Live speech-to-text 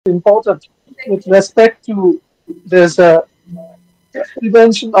important with respect to this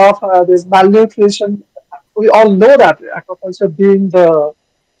prevention of this malnutrition. We all know that aquaculture being the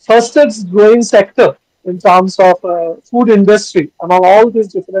fastest growing sector in terms of food industry. Among all these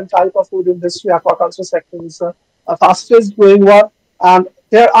different type of food industry, aquaculture sector is a fastest growing one. And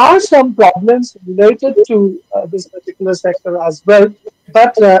there are some problems related to this particular sector as well.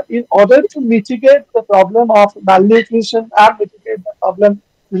 But in order to mitigate the problem of malnutrition and mitigate the problem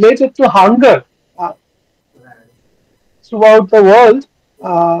related to hunger, uh, throughout the world,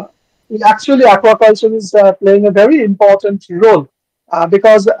 uh, actually aquaculture is playing a very important role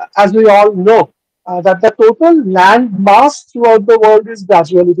because, as we all know, that the total land mass throughout the world is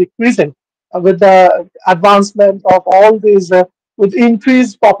gradually decreasing with the advancement of all these, with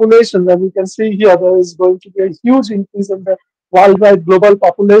increased population. And we can see here there is going to be a huge increase in the worldwide global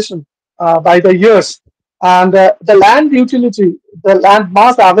population by the years. And the land utility, the land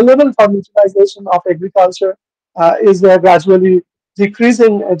mass available for utilization of agriculture is gradually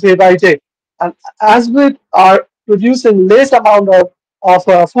decreasing day by day. And as we are producing less amount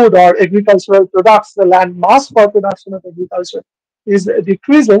of food or agricultural products, the land mass for production of agriculture is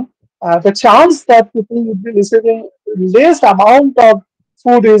decreasing. The chance that people would be receiving less amount of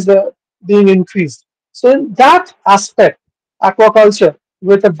food is being increased. So in that aspect, aquaculture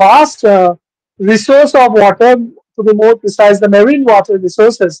with a vast resource of water, to be more precise, the marine water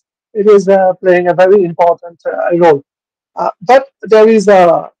resources, it is playing a very important role. But there is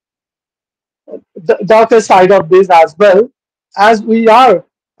a darker side of this as well, as we are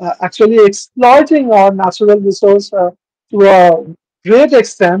actually exploiting our natural resource to a great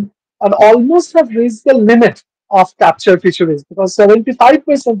extent and almost have reached the limit of capture fisheries because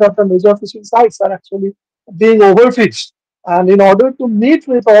 75% of the major fishing sites are actually being overfished. And in order to meet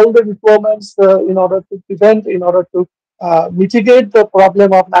with all the requirements, in order to prevent, in order to mitigate the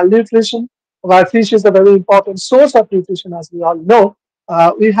problem of malnutrition, where fish is a very important source of nutrition, as we all know,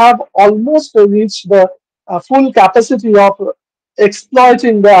 we have almost reached the full capacity of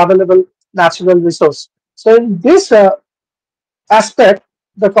exploiting the available natural resource. So, in this aspect,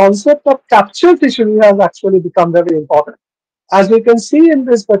 the concept of capture fishery has actually become very important. As we can see in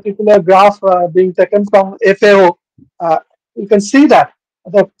this particular graph being taken from FAO, uh, you can see that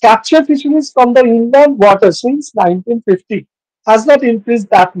the capture fisheries from the inland water since 1950 has not increased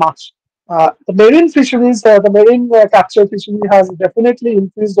that much. The marine fisheries, the marine capture fishery has definitely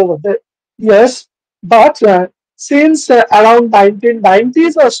increased over the years, but since around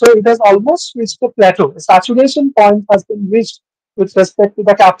 1990s or so, it has almost reached a plateau. The saturation point has been reached with respect to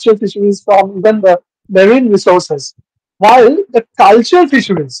the capture fisheries from even the marine resources. While the culture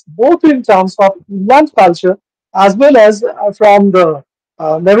fisheries, both in terms of inland culture as well as from the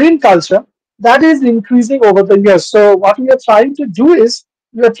marine culture, that is increasing over the years. So, what we are trying to do is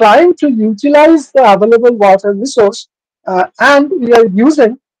we are trying to utilize the available water resource and we are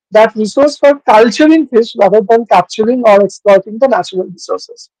using that resource for culturing fish rather than capturing or exploiting the natural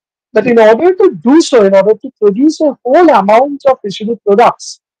resources. But in order to do so, in order to produce a whole amount of fishery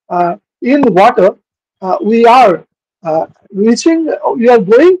products in water, we are we are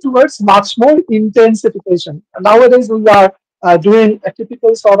going towards much more intensification. And nowadays, we are doing a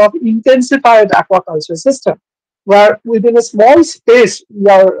typical sort of intensified aquaculture system, where within a small space, we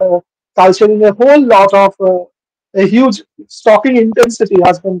are culturing a whole lot of a huge stocking intensity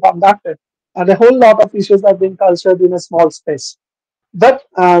has been conducted, and a whole lot of fishes are being cultured in a small space. But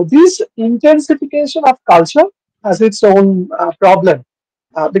this intensification of culture has its own problem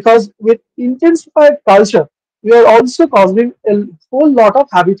because with intensified culture, we are also causing a whole lot of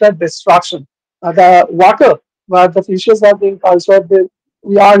habitat destruction. The water where the fishes are being cultured,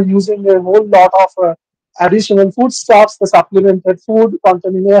 we are using a whole lot of additional foodstuffs, the supplemented food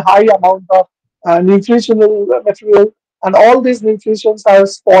containing a high amount of nutritional material, and all these nutrients are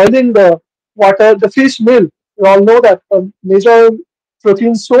spoiling the water. The fish meal, we all know that the major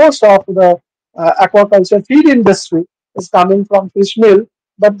protein source of the aquaculture feed industry is coming from fish meal,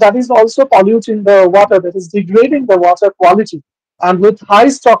 but that is also polluting the water, that is degrading the water quality. And with high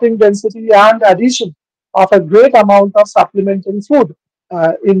stocking density and addition of a great amount of supplementary food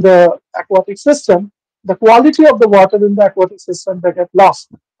in the aquatic system, the quality of the water in the aquatic system they get lost,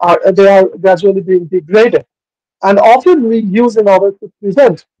 they are gradually being degraded. And often we use in order to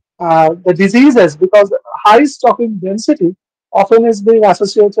prevent the diseases because high stocking density often is being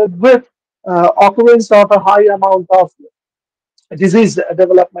associated with occurrence of a high amount of disease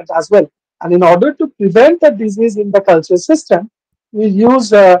development as well. And in order to prevent the disease in the culture system, we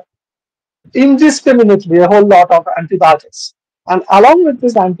use indiscriminately a whole lot of antibiotics. And along with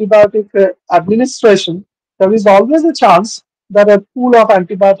this antibiotic administration, there is always a chance that a pool of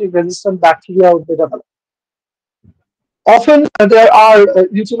antibiotic resistant bacteria would be developed. Often there are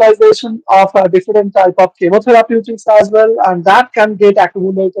utilization of different type of chemotherapeutics as well, and that can get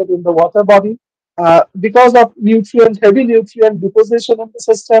accumulated in the water body because of heavy nutrient deposition in the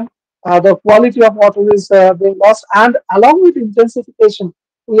system. The quality of water is being lost, and along with intensification,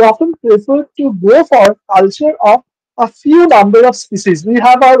 we often prefer to go for culture of a few number of species. We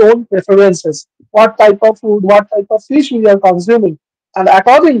have our own preferences, what type of food, what type of fish we are consuming, and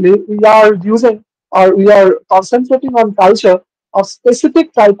accordingly we are using or we are concentrating on culture of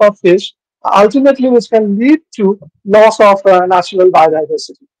specific type of fish, ultimately which can lead to loss of natural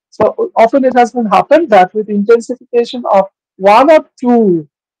biodiversity. So often it has been happened that with intensification of one or two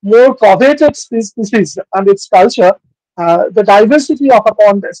more coveted species and its culture, the diversity of a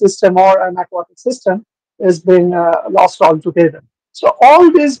pond system or an aquatic system is being lost altogether. So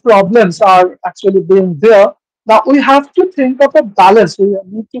all these problems are actually being there. Now we have to think of a balance. We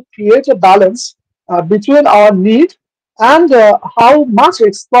need to create a balance between our need and how much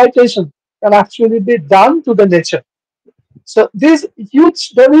exploitation can actually be done to the nature. So there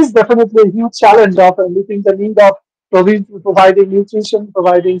is definitely a huge challenge of meeting the need of providing nutrition,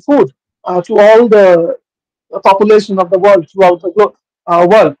 providing food to all the population of the world throughout the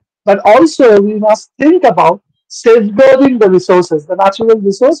world. But also we must think about safeguarding the resources. The natural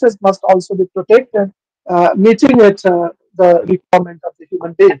resources must also be protected, meeting the requirement of the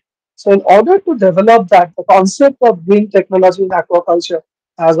human being. So in order to develop that, the concept of green technology in aquaculture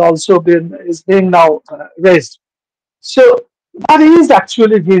has also been is being now raised. So what is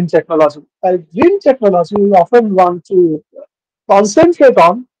actually green technology? Green technology, we often want to concentrate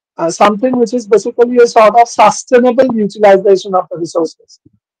on something which is basically a sort of sustainable utilization of the resources.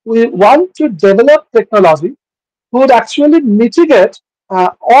 We want to develop technology would actually mitigate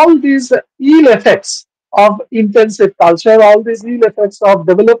all these ill effects of intensive culture, all these ill effects of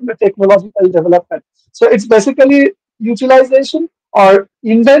development, technological development. So it's basically utilization or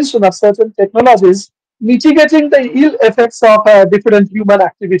invention of certain technologies mitigating the ill effects of different human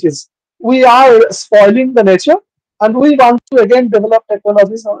activities. We are spoiling the nature, and we want to again develop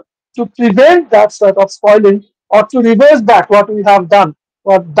technologies to prevent that sort of spoiling or to reverse back what we have done,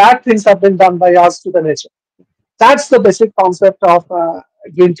 what bad things have been done by us to the nature. That's the basic concept of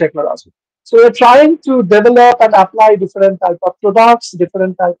green technology. So we're trying to develop and apply different type of products,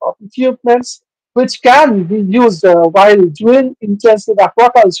 different type of equipments, which can be used while doing intensive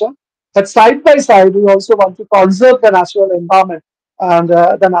aquaculture. But side by side, we also want to conserve the natural environment and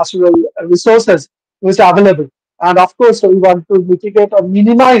the natural resources which are available. And of course, we want to mitigate or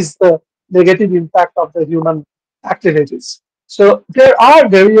minimize the negative impact of the human activities. So there are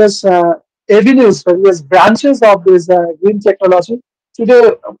various avenues, various branches of this green technology.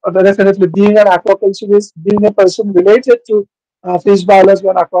 Today, definitely being an aquaculturist, being a person related to fish biology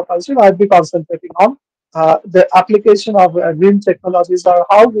and aquaculture, I'd be concentrating on the application of green technologies or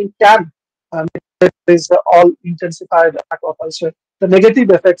how we can make this all intensified aquaculture, the negative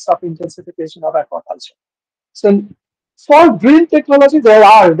effects of intensification of aquaculture. So for green technology, there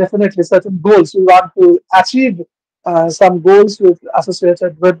are definitely certain goals. We want to achieve some goals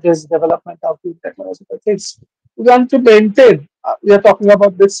associated with this development of green technological things. We want to maintain. We are talking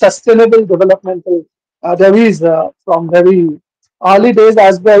about this sustainable developmental. There is from very early days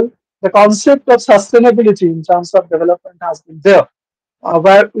as well. The concept of sustainability in terms of development has been there,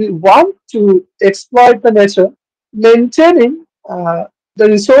 where we want to exploit the nature, maintaining the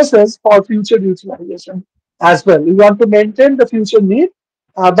resources for future utilization as well. We want to maintain the future need,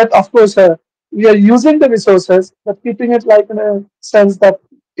 but of course, we are using the resources, but keeping it like in a sense that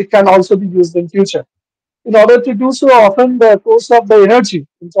it can also be used in future. In order to do so, often the course of the energy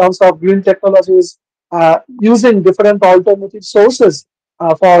in terms of green technologies using different alternative sources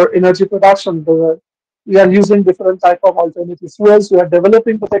for energy production. We are using different type of alternative fuels. We are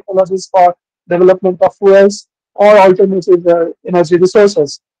developing the technologies for development of fuels or alternative energy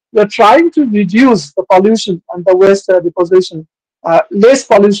resources. We are trying to reduce the pollution and the waste deposition, less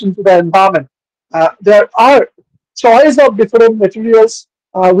pollution to the environment. There are choice of different materials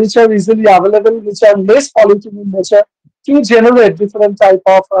which are easily available, which are less polluting in nature, to generate different type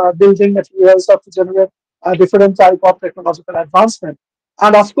of building materials or to generate different type of technological advancement.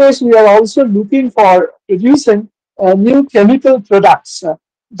 And of course, we are also looking for producing new chemical products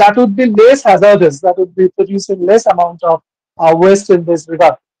that would be less hazardous, that would be producing less amount of waste in this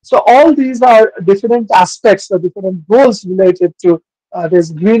regard. So all these are different aspects, the different goals related to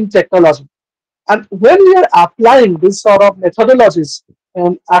this green technology. And when we are applying this sort of methodologies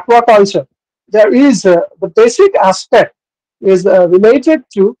in aquaculture, there is the basic aspect is related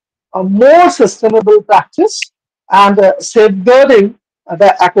to a more sustainable practice and safeguarding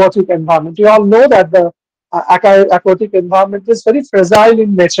the aquatic environment. We all know that the aquatic environment is very fragile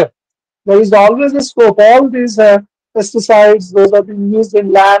in nature. There is always a scope. All these pesticides, those are being used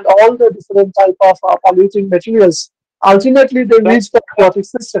in land, all the different type of polluting materials, ultimately they Sir, reach the aquatic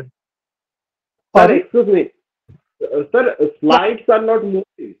system. sir, Pardon? excuse me. Sir, slides are not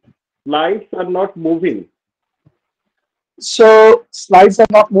moving. Slides are not moving. So slides are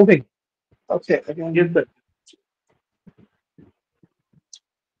not moving. Okay, Yes, again. sir.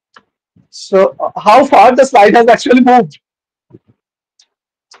 So how far the slide has actually moved?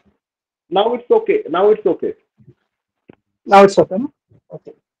 Now it's okay. Now it's okay. Now it's open.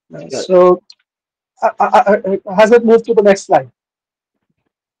 Okay. Yes. So has it moved to the next slide?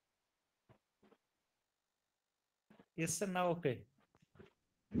 Yes, sir. Now okay.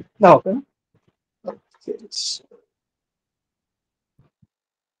 Now open. Okay. So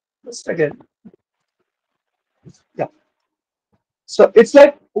just again. Yeah. So it's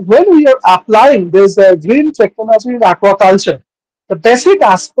like when we are applying this green technology in aquaculture, the basic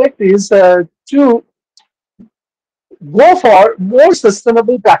aspect is to go for more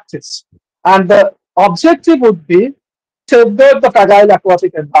sustainable practice. And the objective would be safeguard the fragile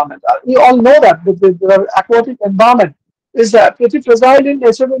aquatic environment. We all know that the aquatic environment is pretty fragile in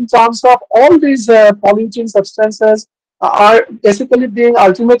nature in terms of all these polluting substances are basically being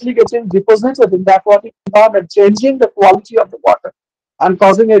ultimately getting deposited in the aquatic environment, changing the quality of the water and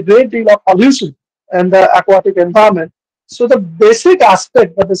causing a great deal of pollution in the aquatic environment. So the basic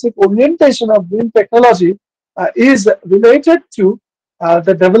aspect, the basic orientation of green technology is related to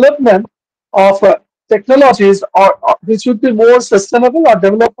the development of technologies or which would be more sustainable or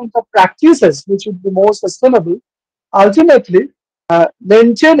development of practices which would be more sustainable, ultimately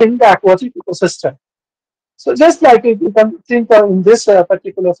maintaining the aquatic ecosystem. So just like if you can think in this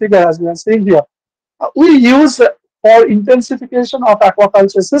particular figure as we are seeing here, we use for intensification of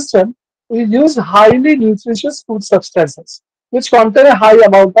aquaculture system, we use highly nutritious food substances which contain a high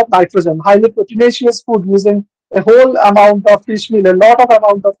amount of nitrogen, highly proteinaceous food using a whole amount of fish meal. A lot of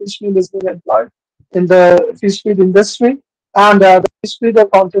amount of fish meal is being employed in the fish feed industry, and the fish feed are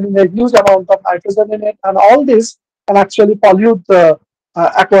containing a huge amount of nitrogen in it, and all this can actually pollute the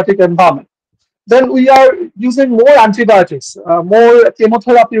aquatic environment. Then we are using more antibiotics, more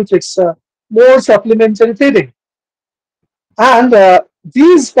chemotherapeutics, more supplementary feeding. And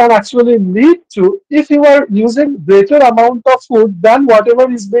these can actually lead to, if you are using greater amount of food than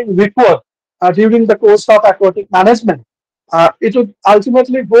whatever is being required during the course of aquatic management, it would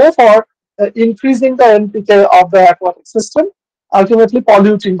ultimately go for increasing the NPK of the aquatic system, ultimately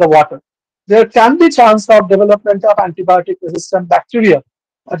polluting the water. There can be chance of development of antibiotic resistant bacteria,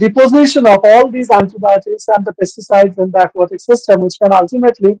 a deposition of all these antibiotics and the pesticides in the aquatic system, which can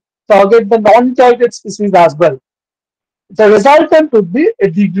ultimately target the non-target species as well. The resultant would be a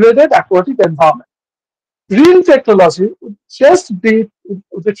degraded aquatic environment. Green technology would just would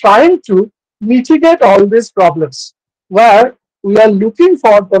be trying to mitigate all these problems, where we are looking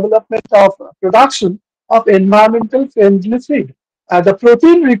for development of production of environmental friendly feed. The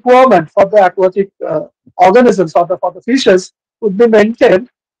protein requirement for the aquatic organisms or for the fishes would be maintained,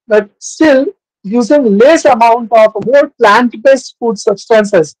 but still using less amount of more plant-based food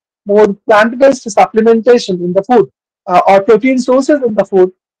substances, more plant-based supplementation in the food or protein sources in the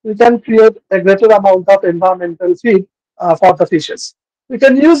food, we can create a greater amount of environmental feed for the fishes. We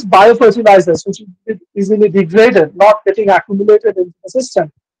can use biofertilizers, which is easily degraded, not getting accumulated into the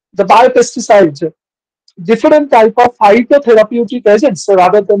system. The biopesticides, different type of phytotherapeutic agents, so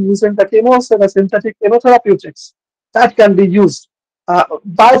rather than using the synthetic chemotherapeutics, that can be used.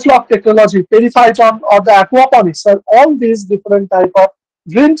 Biofloc technology, periphyton, or the aquaponics are all these different type of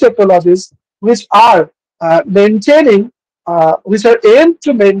green technologies which are which are aimed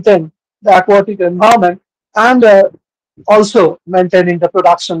to maintain the aquatic environment and also maintaining the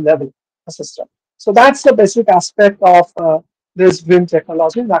production level system. So that's the basic aspect of this green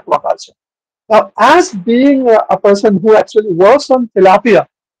technology in aquaculture. Now, as being a person who actually works on tilapia,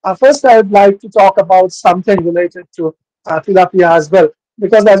 first I would like to talk about something related to tilapia as well.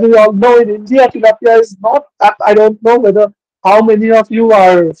 Because as we all know, in India, tilapia is not, I don't know whether how many of you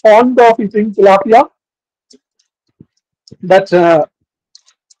are fond of eating tilapia, but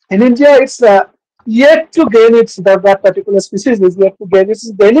in India, it's yet to gain that particular species is yet to gain.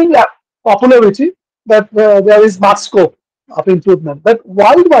 It's gaining popularity, but there is much scope of improvement. But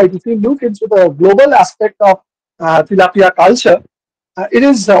worldwide, if you look into the global aspect of tilapia culture, it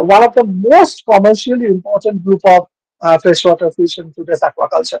is one of the most commercially important group of freshwater fish in today's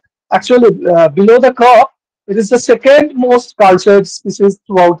aquaculture. Actually, below the crop, it is the second most cultured species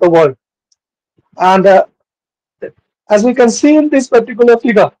throughout the world. And As we can see in this particular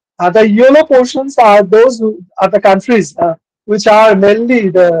figure, the yellow portions are those who are the countries which are mainly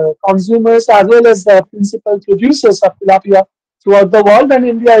the consumers as well as the principal producers of tilapia throughout the world. And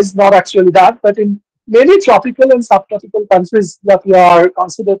India is not actually that, but in many tropical and subtropical countries, tilapia are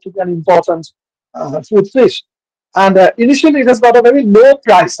considered to be an important food fish. And initially, it has got a very low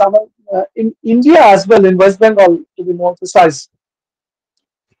price. In India as well, in West Bengal, to be more precise.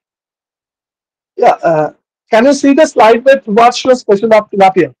 Yeah. Can you see the slide with what's your special of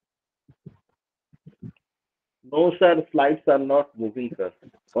tilapia? No, sir, slides are not moving, sir.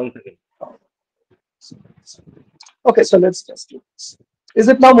 One second. Okay, so let's just do this. Is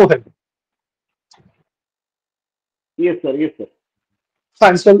it now moving? Yes, sir. Yes, sir.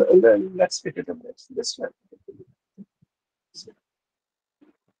 Fine. So let's get it a bit this way.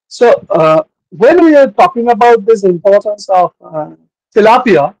 So when we are talking about this importance of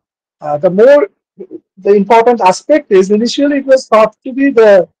tilapia, the more the important aspect is initially it was thought to be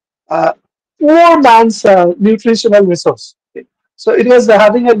the uh, poor man's nutritional resource. Okay. So it was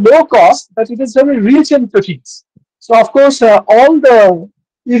having a low cost, but it is very rich in proteins. So of course, all the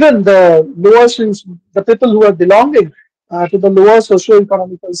even the lower the people who are belonging to the lower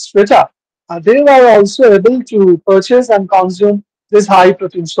socio-economical strata, they were also able to purchase and consume this high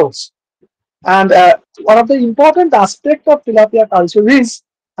protein source. And one of the important aspect of tilapia culture is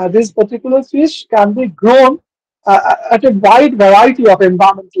this particular fish can be grown at a wide variety of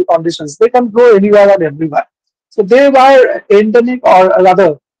environmental conditions. They can grow anywhere and everywhere. So they were endemic, or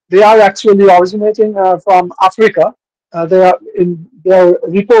rather, they are actually originating from Africa. Their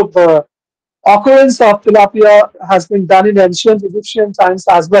report, the occurrence of tilapia has been done in ancient Egyptian times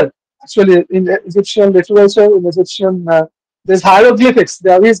as well. Actually, in Egyptian literature, in Egyptian there's hieroglyphics,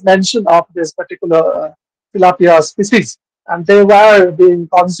 there is mention of this particular tilapia species, and they were being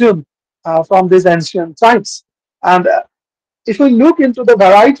consumed from these ancient times. And if we look into the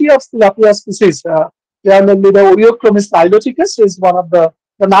variety of tilapia species, they are mainly the Oreochromis niloticus is one of the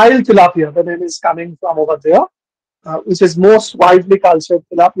Nile tilapia. The name is coming from over there, which is most widely cultured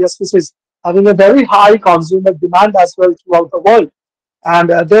tilapia species, having a very high consumer demand as well throughout the world.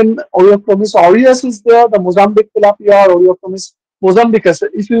 And then Oreochromis aureus is there, the Mozambique tilapia, or Oreochromis mozambicus.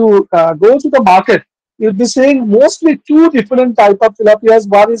 If you go to the market, you'll be seeing mostly two different type of tilapias.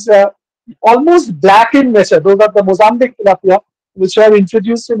 One is almost black in nature. Those are the Mozambique tilapia, which were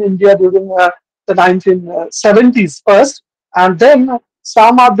introduced in India during the 1970s first. And then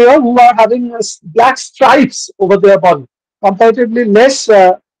some are there who are having black stripes over their body, comparatively less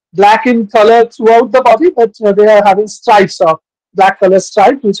black in color throughout the body, but they are having stripes of black color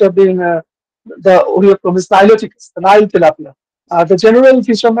stripes, which are being the Oreochromis niloticus, the Nile tilapia. The general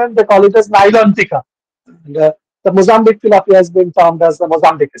fishermen, they call it as Nylontica. And the Mozambique tilapia has been termed as the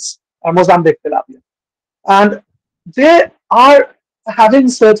Mozambicus, or Mozambique tilapia. And they are having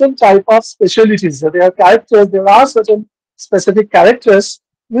certain type of specialties. So there are characters, there are certain specific characters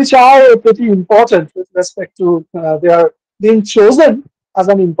which are pretty important with respect to their being chosen as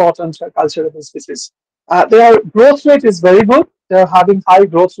an important culturable species. Their growth rate is very good. They are having high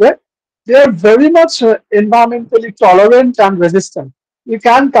growth rate. They are very much environmentally tolerant and resistant. You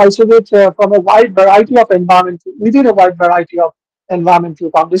can cultivate from a wide variety of environmental, within a wide variety of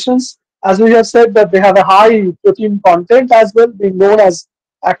environmental conditions. As we have said, that they have a high protein content as well, being known as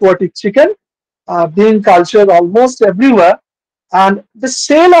aquatic chicken, being cultured almost everywhere. And the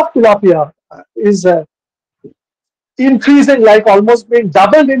sale of tilapia is increasing, like almost being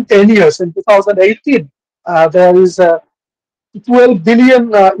doubled in 10 years. In 2018, there is 12 billion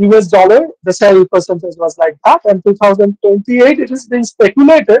US dollar. The sale percentage was like that. And 2028, it is being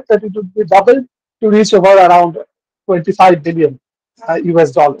speculated that it would be doubled to reach over around 25 billion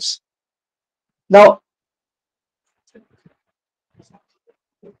US dollars. Now,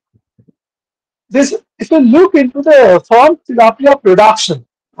 this, if you look into the farm tilapia production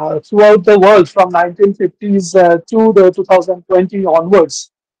throughout the world from 1950s to the 2020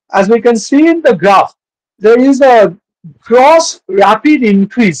 onwards, as we can see in the graph, there is a gross rapid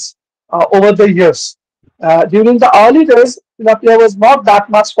increase over the years. During the early days, tilapia was not that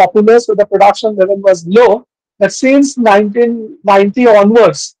much popular, so the production level was low. But since 1990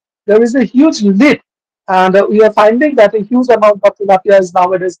 onwards, there is a huge leap, and we are finding that a huge amount of tilapia is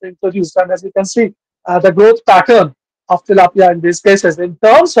nowadays being produced. And as you can see, the growth pattern of tilapia in these cases, in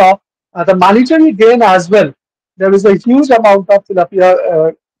terms of the monetary gain as well, there is a huge amount of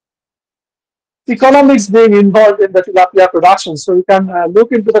tilapia economics being involved in the tilapia production. So you can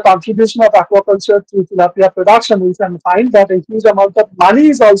look into the contribution of aquaculture to tilapia production. You can find that a huge amount of money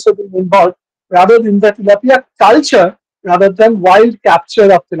is also being involved rather than the tilapia culture, rather than wild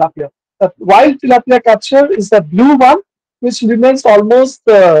capture of tilapia. Wild tilapia capture is the blue one, which remains almost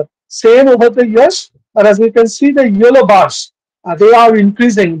the same over the years. But as we can see, the yellow bars, they are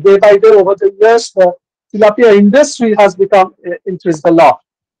increasing day by day over the years. The tilapia industry has become increased a lot.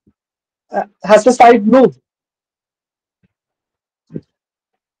 Has the side moved?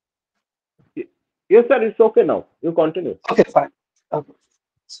 Yes, sir, it's okay now. You continue. Okay, fine. Okay.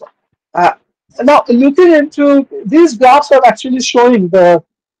 So, uh, now looking into these graphs are actually showing the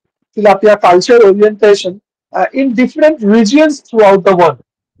tilapia culture orientation in different regions throughout the world.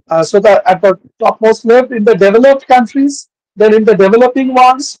 So that at the topmost left in the developed countries, then in the developing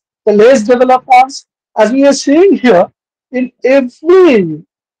ones, the less developed ones, as we are seeing here, in every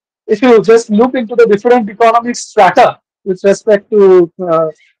if you just look into the different economic strata with respect to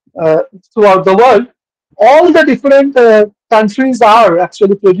uh, throughout the world, all the different countries are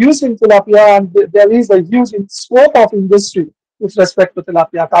actually producing tilapia, and there is a huge scope of industry with respect to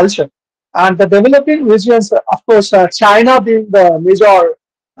tilapia culture. And the developing regions, of course, China being the major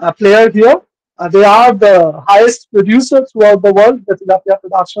player here, they are the highest producer throughout the world. The tilapia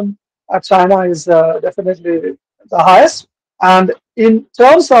production at China is definitely the highest. And in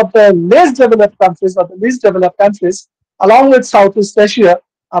terms of the less developed countries or the least developed countries, along with Southeast Asia,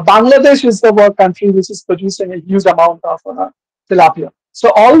 Bangladesh is the world country which is producing a huge amount of tilapia.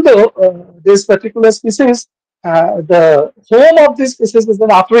 So although this particular species, the home of this species is in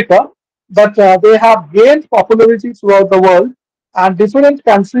Africa, but they have gained popularity throughout the world, and different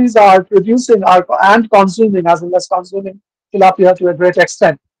countries are producing and consuming as well as consuming tilapia to a great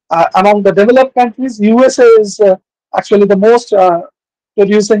extent. Among the developed countries, USA is actually the most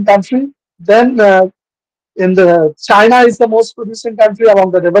producing country. Then in the China is the most producing country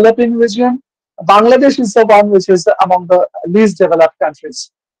among the developing region. Bangladesh is the one which is among the least developed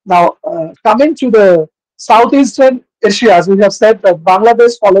countries. Now, coming to the Southeastern Asia, as we have said, that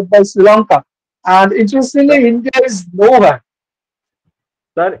Bangladesh followed by Sri Lanka. And Sir, interestingly, India is nowhere.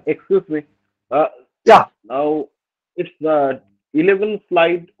 sir, excuse me. Uh, Yeah, Now it's the 11th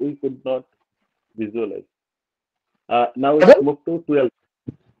slide we could not visualize. Now it's pardon? moved to 12.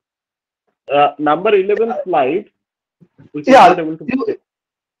 Number 11 slide we could Yeah. not able to.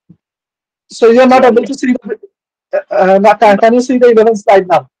 So you're not Yeah, able yeah, to see the. no, Can you see the 11th slide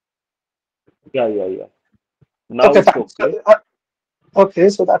now? yeah, yeah, yeah. Now Okay, it's fine. okay. Okay,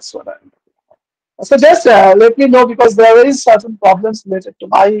 so that's what I. So just let me know because there is certain problems related to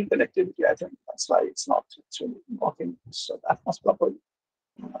my connectivity. I think that's why it's not actually working so that much properly.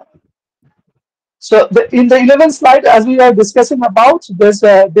 So in the 11th slide, as we are discussing about, there's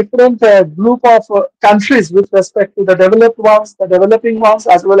a different group of countries with respect to the developed ones, the developing ones,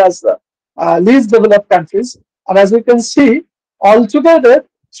 as well as least developed countries. And as we can see, altogether,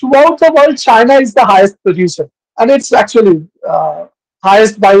 throughout the world, China is the highest producer. And it's actually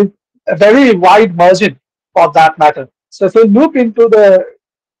highest by a very wide margin for that matter. So if you look into the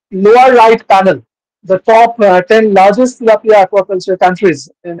lower right panel, the top 10 largest tilapia aquaculture countries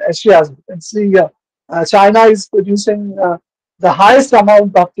in Asia, as you can see here, China is producing the highest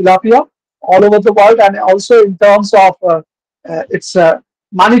amount of tilapia all over the world, and also in terms of its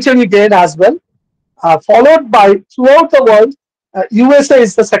monetary gain as well. Followed by throughout the world, USA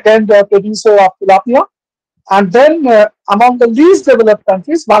is the second producer of tilapia, and then among the least developed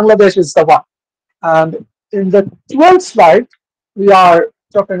countries, Bangladesh is the one. And in the 12th slide, we are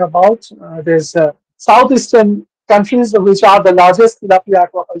talking about these southeastern countries, which are the largest tilapia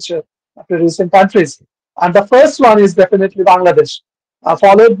aquaculture producing countries. And the first one is definitely Bangladesh,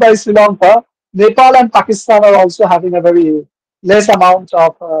 followed by Sri Lanka. Nepal and Pakistan are also having a very less amount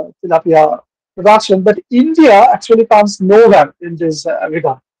of tilapia production, but India actually comes nowhere in this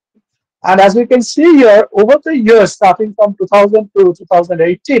regard. And as we can see here, over the years, starting from 2000 to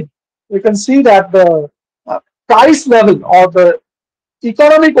 2018, we can see that the uh, price level or the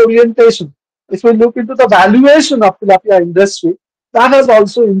economic orientation, if we look into the valuation of tilapia industry, that has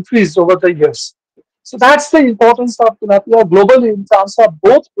also increased over the years. So that's the importance of tilapia globally in terms of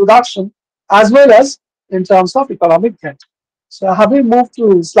both production as well as in terms of economic gain. So have we moved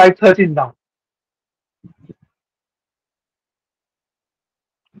to slide 13 now?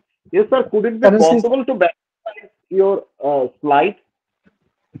 Yes, sir. Could it be Can you see? possible to back your slide?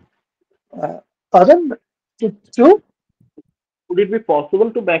 Uh, Pardon? To Could it be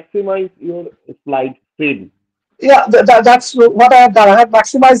possible to maximize your slide screen? Yeah, that's what I have done. I have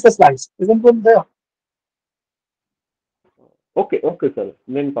maximized the slides. Isn't it there? Okay, okay, sir.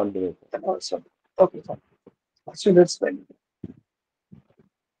 Then continue, sir. So, okay, fine. Actually, let's try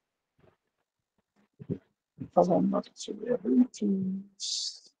because I'm not actually able to.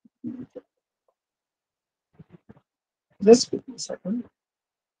 Just give me a second.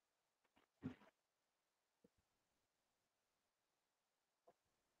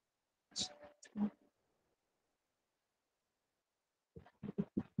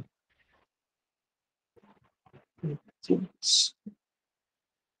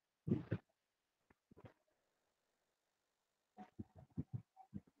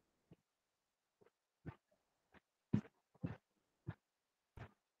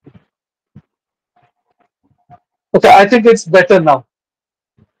 Okay, I think it's better now.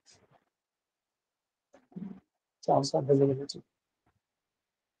 Sounds like visibility.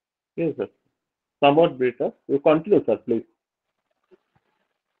 Yes, sir. Somewhat better. You continue, sir, please.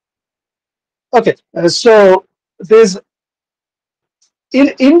 Okay, so there's in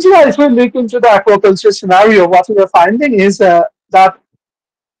India, if we look into the aquaculture scenario, what we are finding is that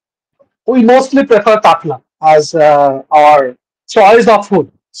we mostly prefer katla as our choice of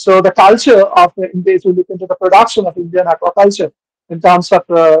food. So the culture of India, if you look into the production of Indian aquaculture in terms of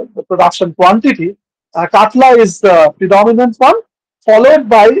the production quantity, katla is the predominant one, followed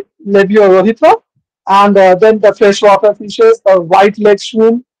by labio rohitra, and then the freshwater fishes, the white leg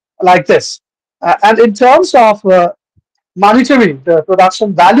shrimp, like this. And in terms of monitoring the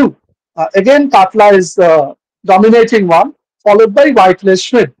production value, again, Katla is the dominating one, followed by whitelist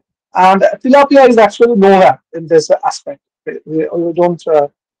shrimp. And tilapia is actually nowhere in this aspect. We don't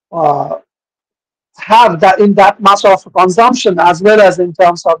uh, have that in that much of consumption as well as in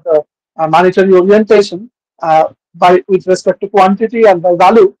terms of the monetary orientation by with respect to quantity and by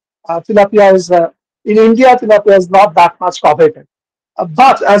value. Tilapia is in India. Tilapia is not that much coveted.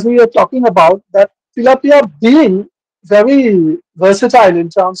 But as we are talking about that tilapia being very versatile in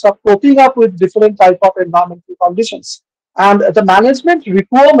terms of coping up with different type of environmental conditions, and the management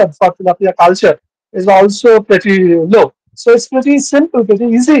requirement for tilapia culture is also pretty low. So it's pretty simple, pretty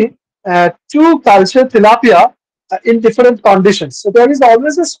easy to culture tilapia in different conditions. So there is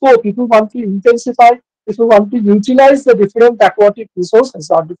always a scope if you want to intensify, if you want to utilize the different aquatic resources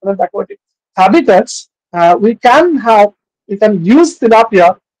or different aquatic habitats, we can use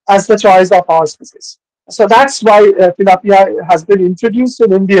tilapia as the choice of our species. So that's why tilapia has been introduced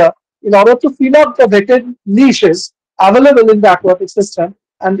in India in order to fill up the vacant niches available in the aquatic system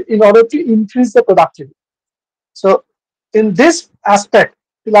and in order to increase the productivity. So in this aspect,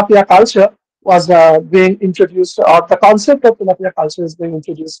 tilapia culture was being introduced, or the concept of tilapia culture is being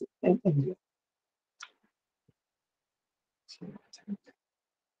introduced in India.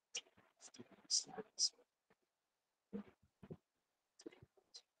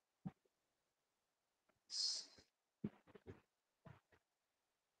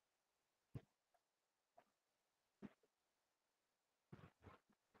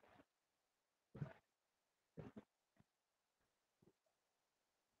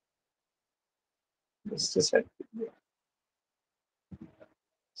 Just a sec.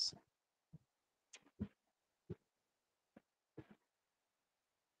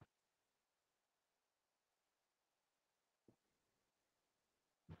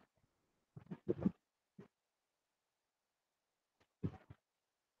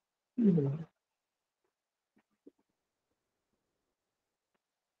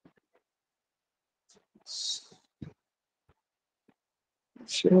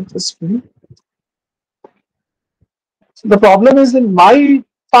 Share the screen. So the problem is in my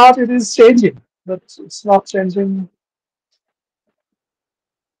part it is changing, but it's not changing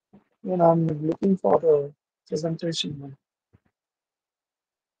when I'm looking for the presentation.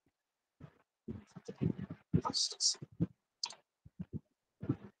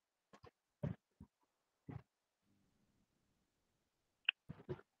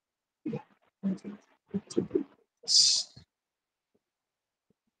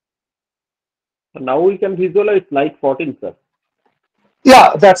 Now we can visualize slide 14, sir.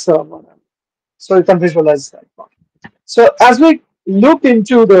 Yeah, that's the one. So you can visualize that one. So as we look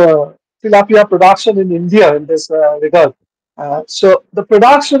into the tilapia production in India in this regard, so the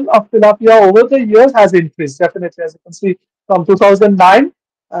production of tilapia over the years has increased definitely, as you can see from 2009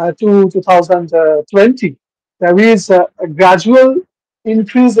 to 2020. There is a gradual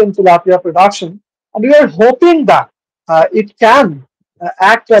increase in tilapia production, and we are hoping that it can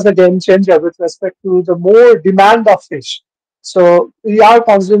act as a game changer with respect to the more demand of fish. So we are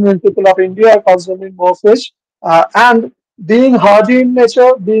consuming, people of India are consuming more fish, and being hardy in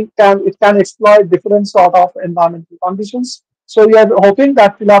nature, it can exploit different sort of environmental conditions. So we are hoping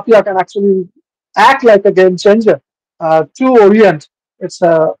that tilapia can actually act like a game changer to orient its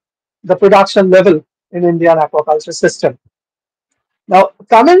the production level in Indian aquaculture system. Now,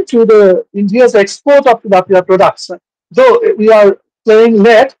 coming to the India's export of tilapia products, though we are playing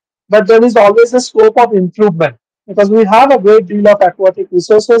late, but there is always a scope of improvement because we have a great deal of aquatic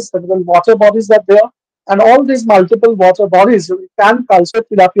resources, several water bodies are there, and all these multiple water bodies we can culture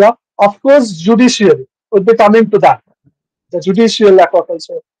tilapia, of course, judicially. We'll be coming to that, the judicial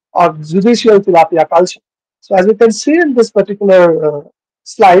aquaculture or judicial tilapia culture. So as you can see in this particular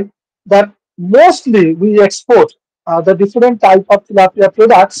slide, that mostly we export the different type of tilapia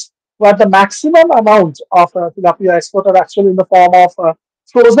products where the maximum amount of tilapia export are actually in the form of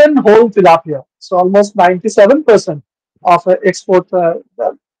frozen whole tilapia. So almost 97% of export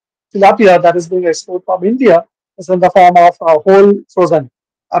tilapia that is being exported from India is in the form of whole frozen.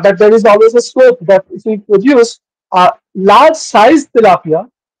 But there is always a scope that if we produce large size tilapia,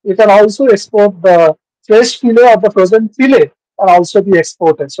 we can also export the fresh fillet of the frozen fillet and also be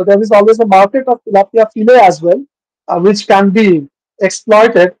exported. So there is always a market of tilapia fillet as well, which can be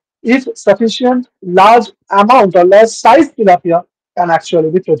exploited if sufficient large amount or large size tilapia can actually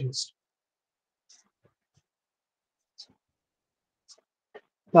be produced.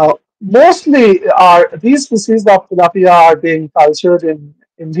 Now, mostly these species of tilapia are being cultured in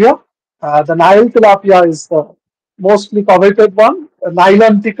India. The Nile tilapia is the mostly coveted one,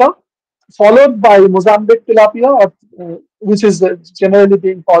 nylon tikka, followed by Mozambique tilapia, which is generally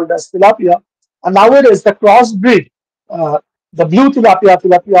being called as tilapia. And nowadays, the crossbreed, uh, the blue tilapia,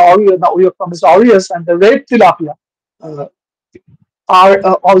 tilapia aureus, and the red tilapia, uh, are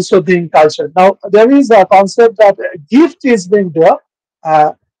also being cultured. Now, there is a concept that gift is being there.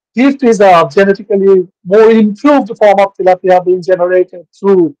 Uh, Gift is a genetically more improved form of tilapia being generated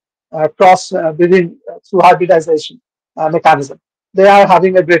through cross breeding, through hybridization mechanism. They are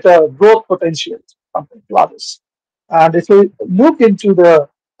having a greater growth potential compared to others. And if we look into the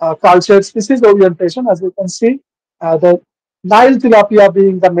cultured species orientation, as you can see, the Nile tilapia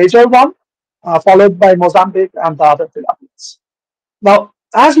being the major one, followed by Mozambique and the other tilapias. Now,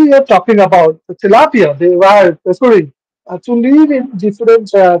 as we are talking about the tilapia, they were preferring to live in different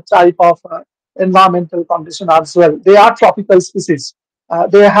type of environmental condition as well. They are tropical species.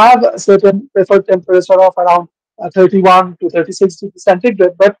 They have a certain preferred temperature of around 31 to 36 degrees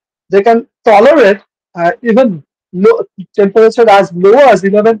centigrade, but they can tolerate even low, temperature as low as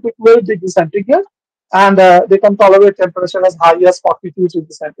 11 to 12 degrees centigrade, and they can tolerate temperature as high as 42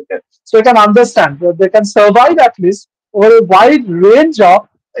 degrees centigrade. So you can understand that they can survive at least over a wide range of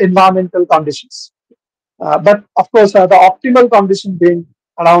environmental conditions. But of course, the optimal condition being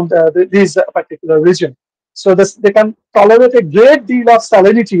around this particular region. So they can tolerate a great deal of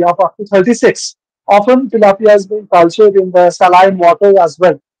salinity of up to 36. Often tilapia is being cultured in the saline water as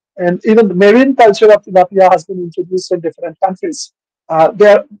well. And even the marine culture of tilapia has been introduced in different countries.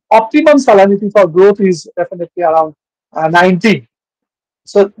 Their optimum salinity for growth is definitely around 90.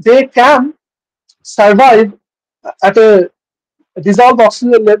 So they can survive at a dissolved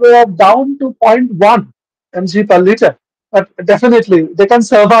oxygen level of down to zero point 0.1 mg per liter. But definitely they can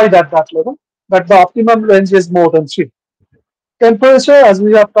survive at that level. But the optimum range is more than 3. Temperature, as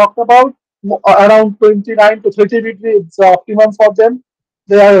we have talked about, around 29 to 30 degrees is the optimum for them.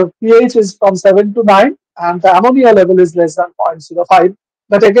 Their pH is from 7 to 9, and the ammonia level is less than 0.05.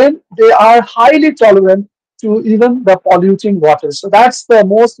 But again, they are highly tolerant to even the polluting water. So that's the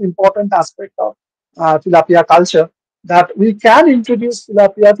most important aspect of tilapia culture, that we can introduce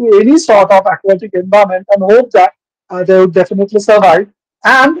tilapia to any sort of aquatic environment and hope that they would definitely survive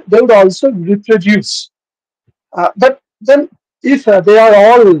and they would also reproduce. But then, if they are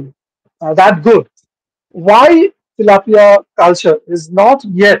all that good, why tilapia culture is not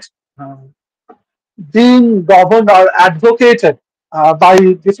yet uh, being governed or advocated by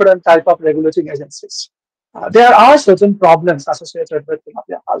different type of regulating agencies? There are certain problems associated with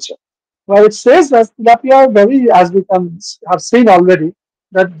tilapia culture. Well, it says that tilapia are very, as we can have seen already,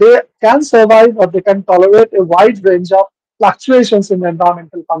 that they can survive or they can tolerate a wide range of fluctuations in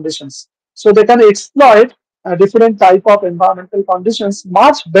environmental conditions. So they can exploit different type of environmental conditions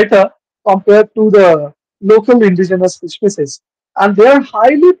much better compared to the local indigenous species. And they are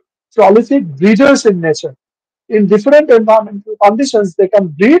highly prolific breeders in nature. In different environmental conditions, they can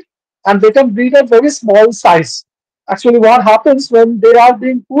breed, and they can breed at very small size. Actually, what happens when they are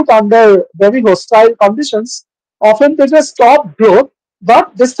being put under very hostile conditions, often they just stop growth,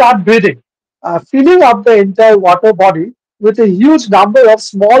 but they start breeding, filling up the entire water body with a huge number of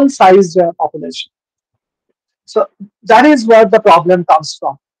small sized population. So that is where the problem comes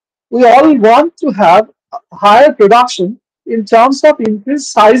from. We all want to have higher production in terms of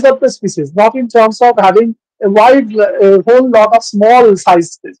increased size of the species, not in terms of having a whole lot of small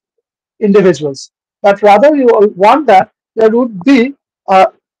sized individuals. But rather, you want that there would be a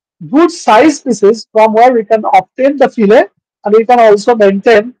good size species from where we can obtain the fillet, and we can also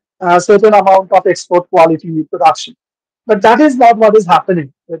maintain a certain amount of export quality production. But that is not what is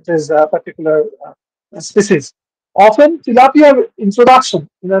happening with this particular species. Often, tilapia introduction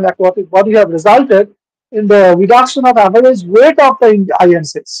in an aquatic body have resulted in the reduction of average weight of the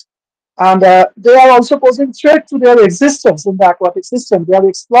INCs. And they are also posing threat to their existence in the aquatic system. They are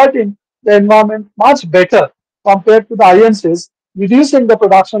exploiting the environment much better compared to the INCs, reducing the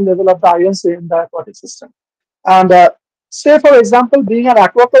production level of the INC in the aquatic system. And Say, for example, being an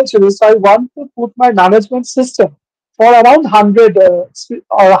aquaculturist, I want to put my management system for around 100 or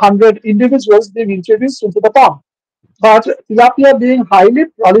 100 individuals being introduced into the pond. But tilapia being highly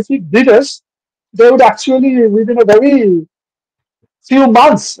prolific breeders, they would actually, within a very few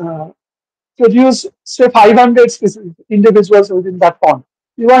months, produce, say, 500 individuals within that pond.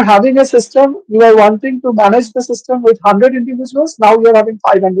 You are having a system, you are wanting to manage the system with 100 individuals, now you are having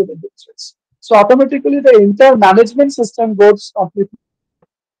 500 individuals. So automatically the entire management system goes completely.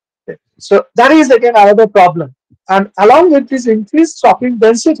 So that is again another problem. And along with this increased shopping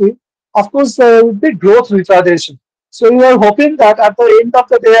density, of course, there will be growth retardation. So you are hoping that at the end of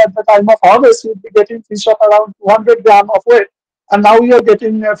the day, at the time of harvest, you'll be getting fish of around 200 gram of weight, and now you are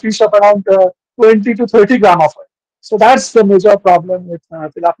getting a fish of around 20 to 30 gram of weight. So that's the major problem with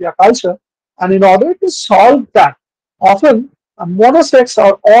tilapia culture. And in order to solve that, often a monosex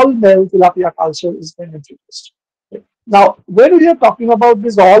or all male tilapia culture is being introduced. Now, when we are talking about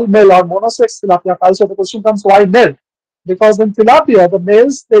this all male or monosex tilapia culture, the question comes, why male? Because in tilapia, the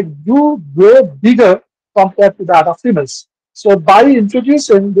males, they do grow bigger compared to that of females. So by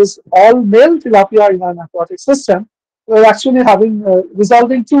introducing this all male tilapia in an aquatic system, we're actually having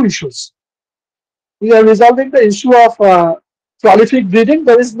resolving two issues. We are resolving the issue of prolific breeding.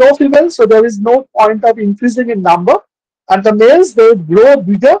 There is no female, so there is no point of increasing in number. And the males, they grow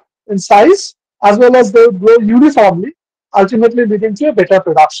bigger in size as well as they grow uniformly, ultimately leading to a better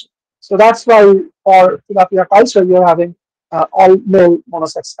production. So that's why for tilapia culture, you're having all male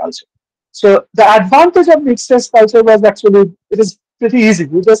monosex culture. So the advantage of mixed sex culture was actually it is pretty easy.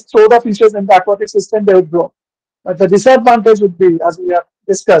 You just throw the fishes in the aquatic system, they will grow. But the disadvantage would be, as we have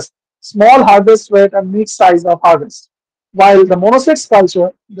discussed, small harvest weight and mixed size of harvest. While the monosex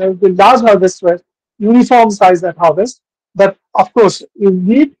culture, there will be large harvest weight, uniform size at harvest. But of course, you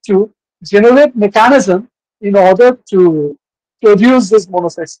need to generate mechanism in order to produce this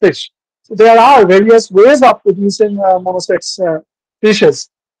monosex fish. So there are various ways of producing monosex fishes.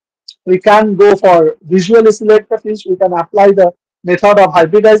 We can go for visually select the fish. We can apply the method of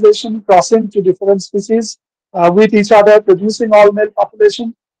hybridization, crossing to different species with each other, producing all male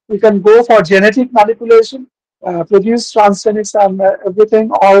population. We can go for genetic manipulation, produce transgenics and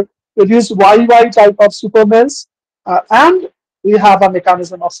everything, or produce YY type of super males. And we have a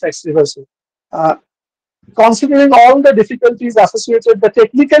mechanism of sex reversal. Uh, Considering all the difficulties associated, the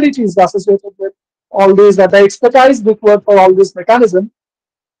technicalities associated with all these, the expertise required for all this mechanism,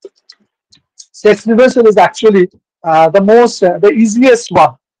 sex reversal is actually the easiest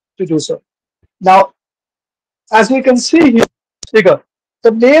one to do so. Now, as we can see here, figure,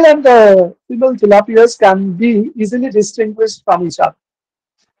 the male and the female tilapias can be easily distinguished from each other.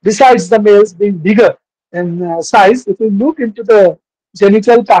 Besides the males being bigger in size, if we look into the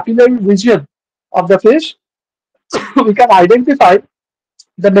genital papillary region of the fish, we can identify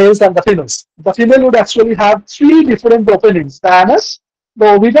the males and the females. The female would actually have three different openings: the anus, the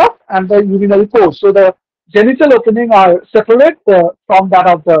oviduct, and the urinary pores. So the genital opening are separate from that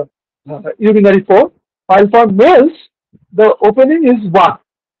of the urinary pore. While for males, the opening is one.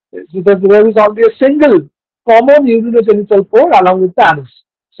 So there is only a single common urinogenital pore along with the anus.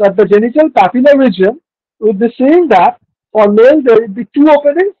 So at the genital papillary region, we will be seeing that for male there will be two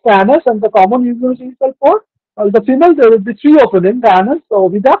openings, the anus and the common urinogenital pore. While the female there will be three openings, the anus, the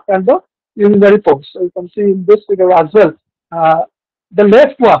oviduct, and the urinary pore. So you can see in this figure as well. Uh, the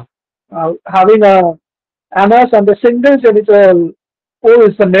left one having a anus and the single genital pore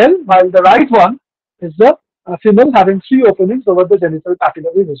is the male, while the right one is the female having three openings over the genital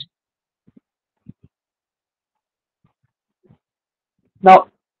papillary region. Now,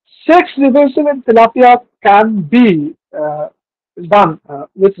 sex reversal in tilapia can be done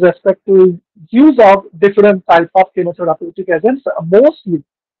with respect to use of different type of chemotherapeutic agents, mostly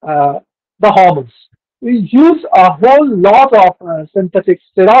uh, the hormones. We use a whole lot of synthetic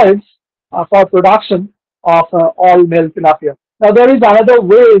steroids for production of all male tilapia. Now, there is another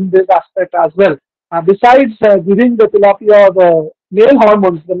way in this aspect as well. Besides giving the tilapia the male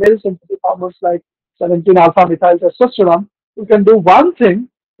hormones, the male synthetic hormones like 17 alpha methyl testosterone, you can do one thing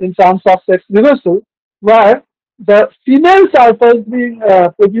in terms of sex reversal, where the females are first being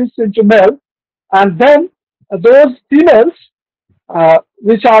produced into male, and then those females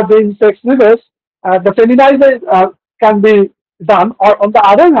which are being sex reversed, the feminization can be done. Or on the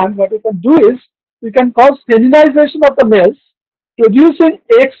other hand, what we can do is we can cause feminization of the males, producing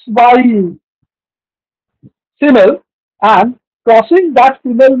XY female, and crossing that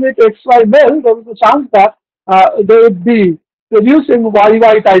female with XY male, there is a chance that they would be producing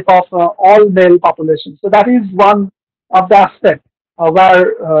YY type of all male population. So that is one of the aspects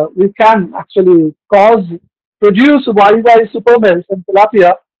where we can actually cause produce YY super males in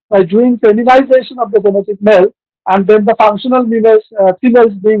tilapia by doing feminization of the genetic male and then the functional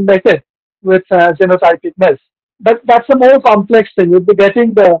females being mated with genotypic males. But that's a more complex thing. You'll be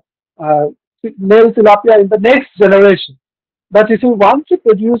getting the uh, male tilapia in the next generation. But if you want to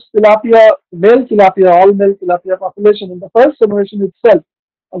produce tilapia, all male tilapia population in the first generation itself,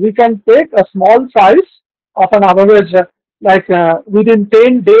 we can take a small size of an average, within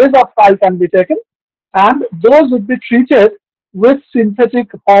 10 days of fry can be taken, and those would be treated with synthetic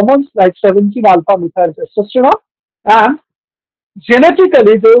hormones like 17 alpha methyl testosterone, and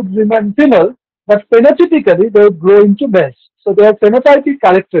genetically they would remain female, but phenotypically they would grow into males. So their phenotypic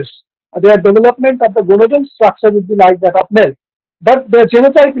characters, their development of the gonadal structure would be like that of male, but their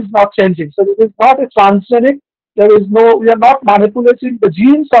genotype is not changing. So it is not a transgenic. There is no. We are not manipulating the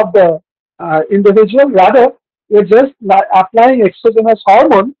genes of the individual. Rather, we are just applying exogenous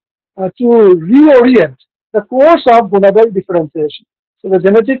hormone to reorient the course of gonadal differentiation. So the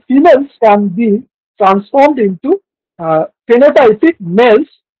genetic females can be transformed into phenotypic males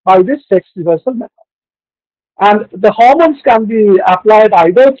by this sex reversal method. And the hormones can be applied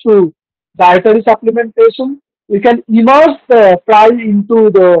either through dietary supplementation. We can immerse the fry into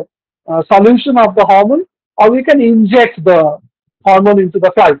the solution of the hormone, or we can inject the hormone into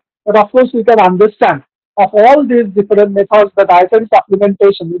the fry. But of course, we can understand of all these different methods, the dietary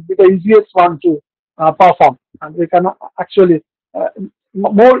supplementation would be the easiest one to perform, and we can actually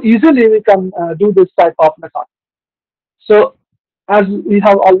more easily we can do this type of method. So, as we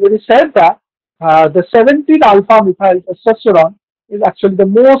have already said that the 17 alpha methyl testosterone is actually the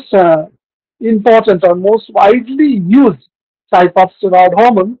most important or most widely used type of steroid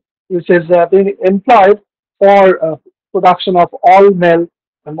hormone, which is being employed for production of all male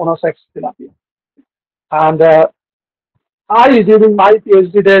monosex tilapia. And I, during my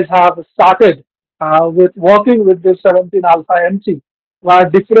PhD days, have started with working with this 17 alpha MT, where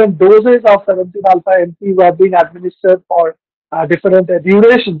different doses of 17 alpha MT were being administered for different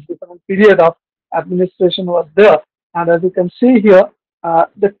durations, different period of administration was there. And as you can see here,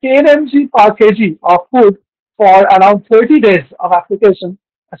 the 10 mg per kg of food for around 30 days of application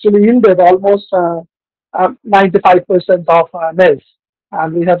actually yielded almost 95% of males.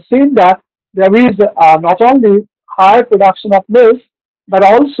 And we have seen that there is not only higher production of males, but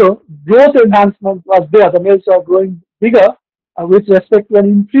also growth enhancement was there. The males are growing bigger with respect to an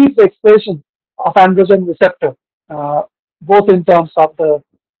increased expression of androgen receptor, both in terms of the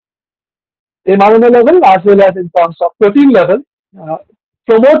mRNA level as well as in terms of protein level, uh,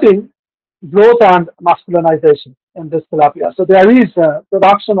 promoting growth and masculinization in this tilapia. So there is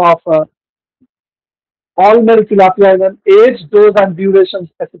production of all male tilapia in an age, dose, and duration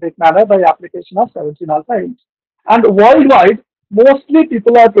specific manner by application of 17 alpha H. And worldwide, mostly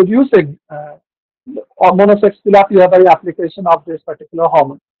people are producing monosex tilapia by application of this particular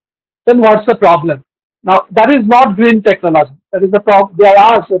hormone. Then what's the problem? Now, that is not green technology. That is the problem. There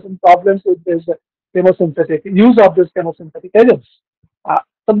are certain problems with this chemosynthetic use of this chemosynthetic agents.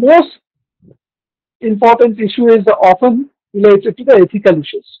 The most important issue is often related to the ethical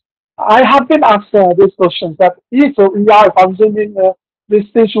issues. I have been asked these questions that if we are consuming these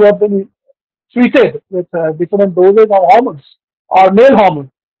fish who have been treated with different doses of hormones or male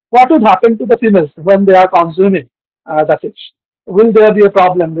hormone, what would happen to the females when they are consuming the fish? Will there be a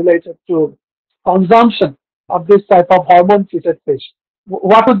problem related to consumption of this type of hormone treated fish?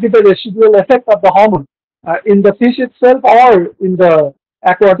 What would be the residual effect of the hormone in the fish itself or in the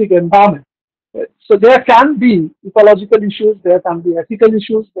aquatic environment? So there can be ecological issues, there can be ethical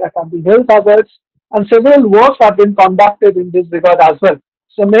issues, there can be health hazards, and several works have been conducted in this regard as well.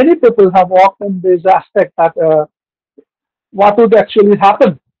 So many people have worked in this aspect that what would actually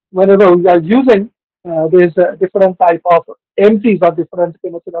happen whenever we are using these different type of MTs or different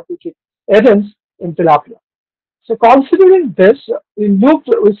chemotherapeutic agents in tilapia. So considering this, we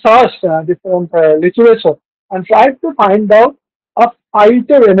searched different literature and tried to find out a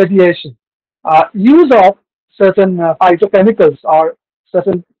phytoremediation, use of certain phytochemicals or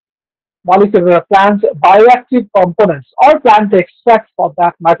certain molecular plant bioactive components or plant extracts for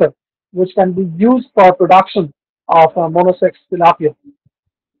that matter, which can be used for production of monosex tilapia.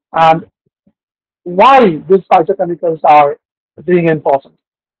 And why these phytochemicals are being important?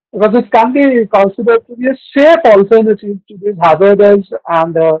 Because it can be considered to be a safe alternative to these hazardous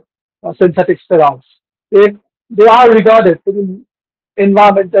and synthetic steroids. They, they are regarded to be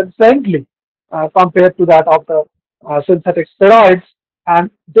environmental friendly compared to that of the synthetic steroids, and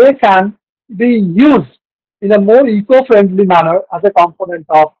they can be used in a more eco-friendly manner as a component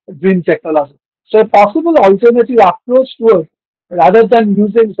of green technology. So a possible alternative approach to it, rather than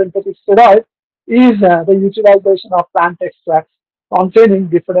using synthetic steroids, is the utilization of plant extracts containing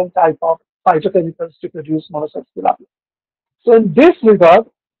different type of phytochemicals to produce monosex tilapia. So in this regard,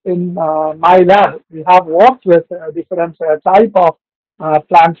 in my lab, we have worked with different type of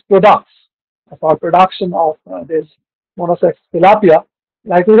plant products for production of this monosex tilapia.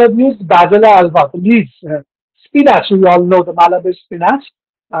 Like we have used Basila alba, the leaves, spinach, we all know the Malabar spinach,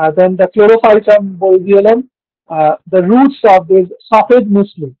 then the Chlorophytum boideolum, the roots of this Safed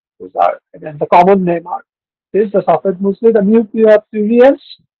muesli, these are again the common name are this the Safed muesli, the nuclear pruriens,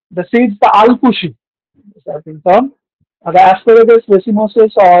 the seeds, the alpushi, these have been termed, the asparagus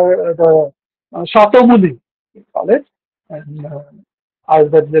racemosus or the shatomuli, we call it, and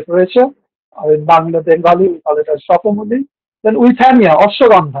Ayurveda literature, or in Bangla Bengali, we call it as shatomuli. Then Withania,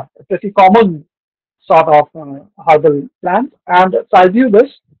 ashwagandha, a pretty common sort of herbal plant, and Tribulus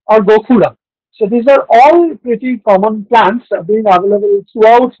or Gokura. So these are all pretty common plants being available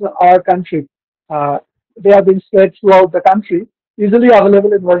throughout our country. Uh, they are being spread throughout the country, easily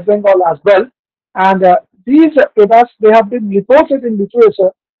available in West Bengal as well. And these products, they have been reported in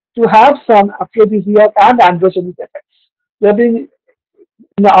literature to have some aphrodisiac and androgenic effects. They are being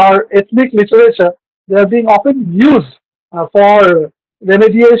in our ethnic literature, they are being often used for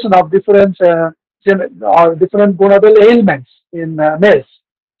remediation of different or different gonadal ailments in males.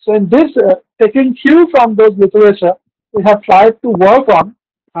 So in this, taking cue from those literature, we have tried to work on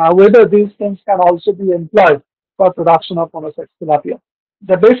whether these things can also be employed for production of monosex tilapia.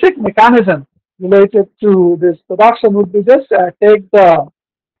 The basic mechanism related to this production would be just take the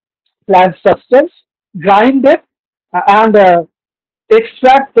plant substance, grind it, and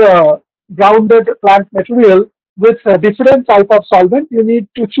extract grounded plant material with a different type of solvent. You need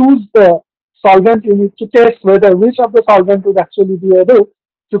to choose the solvent. You need to test whether which of the solvent would actually be able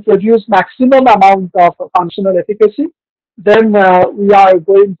to produce maximum amount of functional efficacy. Then we are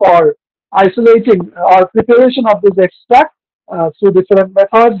going for isolating or preparation of this extract through different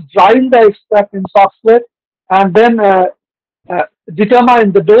methods, drying the extract in soft sweat, and then uh,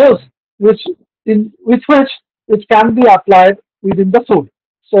 determine the dose which in with which it can be applied within the food.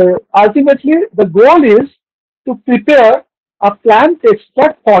 So ultimately, the goal is to prepare a plant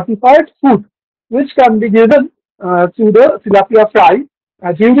extract fortified food, which can be given to the tilapia fry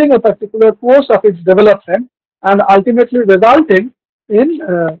during a particular course of its development, and ultimately resulting in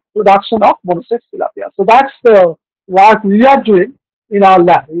production of monosex tilapia. So that's the work we are doing in our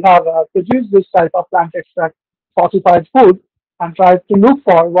lab. We have produced this type of plant extract fortified food and tried to look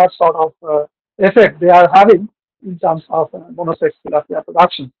for what sort of effect they are having in terms of monosex tilapia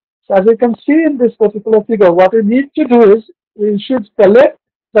production. So as you can see in this particular figure, what we need to do is we should collect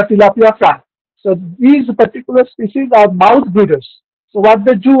the tilapia fry. So these particular species are mouth breeders. So what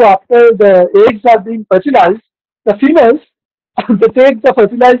they do after the eggs are being fertilized, the females they take the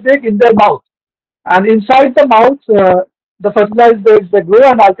fertilized egg in their mouth, and inside the mouth the fertilized eggs they grow,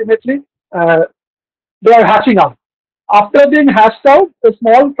 and ultimately uh, they are hatching out. After being hatched out, the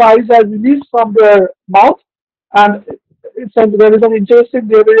small fries are released from their mouth, and there is an interesting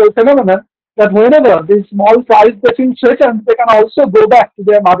behavioral phenomenon that whenever these small fries they feel threatened, they can also go back to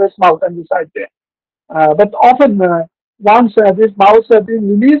their mother's mouth and reside there. But often, once these mouths have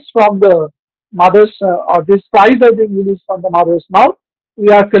been released from the mother's, or these fries are being released from the mother's mouth, we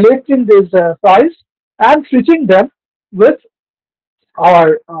are collecting these fries and treating them with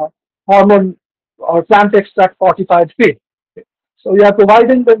our hormone or plant extract fortified feed. So we are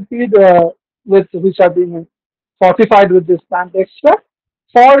providing them feed with which are being fortified with this plant extract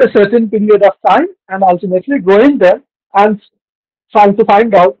for a certain period of time, and ultimately growing them and trying to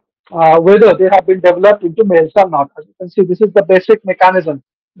find out whether they have been developed into males or not. As you can see, this is the basic mechanism,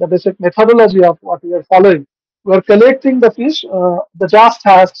 the basic methodology of what we are following. We are collecting the fish. The just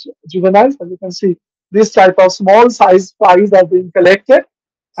has juveniles. As you can see, this type of small size flies are being collected,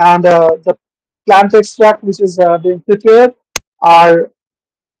 and the plant extract which is being prepared are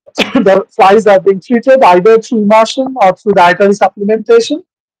the flies are being treated either through immersion or through dietary supplementation.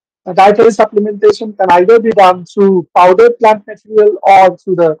 Dietary supplementation can either be done through powdered plant material or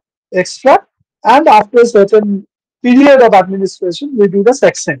through the extract. And after a certain period of administration, we do the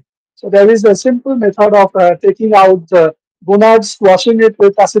sexing. So there is a simple method of taking out the gonads, washing it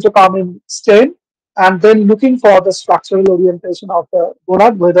with acetocarmine stain, and then looking for the structural orientation of the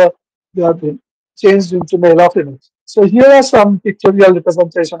gonad, whether they have been changed into male or female. So here are some pictorial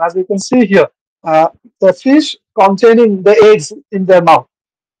representation. As you can see here, the fish containing the eggs in their mouth,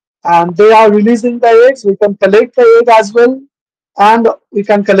 and they are releasing the eggs. We can collect the egg as well, and we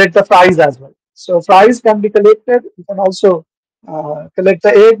can collect the fries as well. So fries can be collected. We can also collect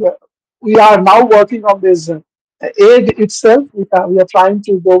the egg. We are now working on this egg itself, we are trying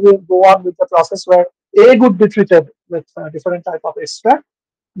to go on with the process where egg would be treated with different type of extract.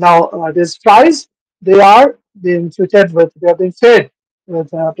 Now, these flies, they are being fed with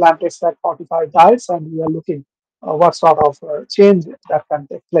plant extract fortified diets, and we are looking what sort of change that can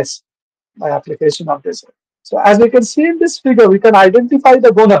take place by application of this. So, as we can see in this figure, we can identify the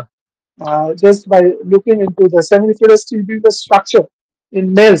gonad just by looking into the seminiferous tubular structure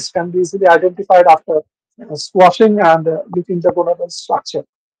in males can be easily identified after squashing and looking the gonadal structure.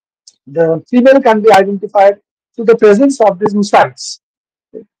 The female can be identified through the presence of these oocytes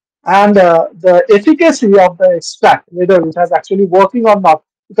and the efficacy of the extract, whether it has actually working or not.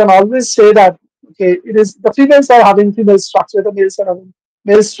 You can always say that okay, it is the females are having female structure, the males are having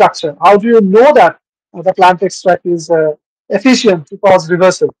male structure. How do you know that the plant extract is efficient to cause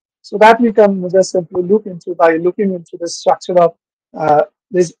reversal? So that we can just simply look into by looking into the structure of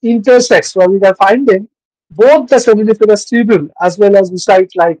this intersex, where we are finding both the seminiferous tubule as well as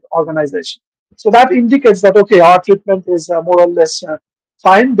oocyte-like organization. So that indicates that okay, our treatment is more or less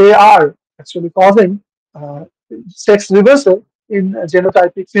fine. They are actually causing uh, sex reversal in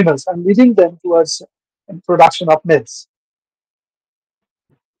genotypic females and leading them towards production of males.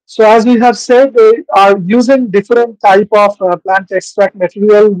 So as we have said, they are using different type of plant extract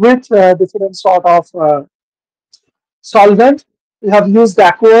material with different sort of solvent. We have used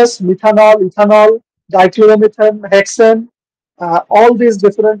aqueous, methanol, ethanol, dichloromethane, hexane. All these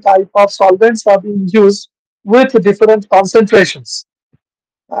different type of solvents are being used with different concentrations.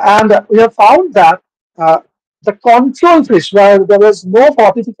 And we have found that uh, the control fish, where there was no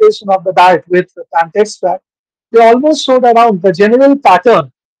fortification of the diet with plant extract, they almost showed around the general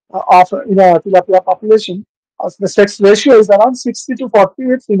pattern of in a tilapia population. The sex ratio is around 60 to 40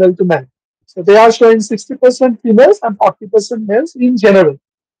 with female to male. So they are showing 60% females and 40% males in general.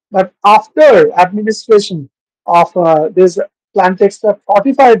 But after administration of this plant extract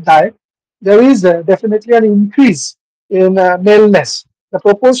fortified diet, there is definitely an increase in maleness. The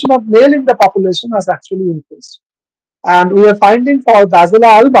proportion of male in the population has actually increased. And we are finding for Basila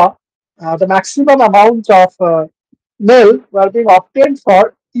alba, the maximum amount of male were being obtained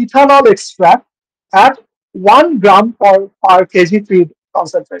for ethanol extract at 1 gram per kg feed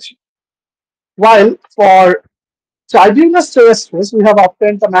concentration. While for Tribulus terrestris, we have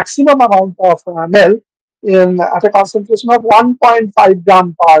obtained the maximum amount of mel in at a concentration of 1.5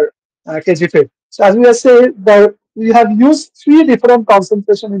 gram per kg feed. So as we have said, we have used three different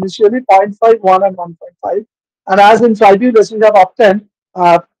concentration initially, 0.5, 1, and 1.5. And as in Tribulus, we have obtained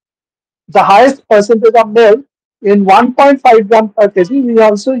the highest percentage of male in 1.5 gram per kg, we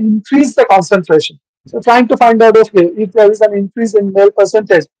also increase the concentration. So trying to find out okay, if there is an increase in male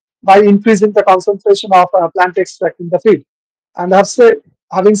percentage by increasing the concentration of plant extract in the feed. And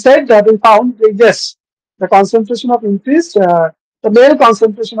having said that, we found that yes, the concentration of increased, the male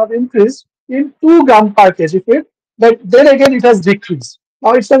concentration of increased in 2 gram per kg feed, but then again it has decreased.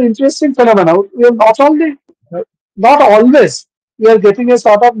 Now it's an interesting phenomenon. We have not only, not always we are getting a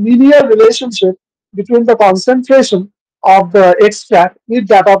sort of linear relationship between the concentration of the extract with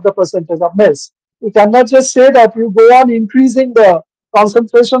that of the percentage of males. You cannot just say that you go on increasing the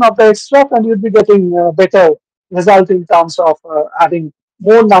concentration of the extract and you'll be getting better result in terms of adding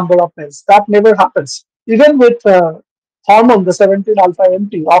more number of males. That never happens. Even with hormone, the 17 alpha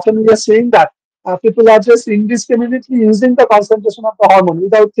MT, often we are saying that people are just indiscriminately using the concentration of the hormone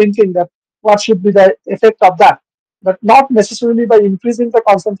without thinking that what should be the effect of that, but not necessarily by increasing the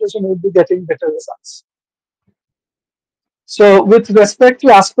concentration, we'll be getting better results. So with respect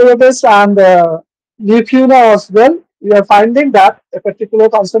to asparagus and leucuna as well, we are finding that a particular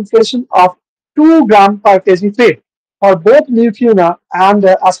concentration of 2 gram per kg feed for both leucuna and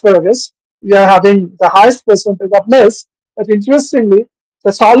asparagus, we are having the highest percentage of males. But interestingly,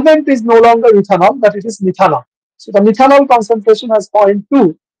 the solvent is no longer ethanol, but it is methanol. So the methanol concentration has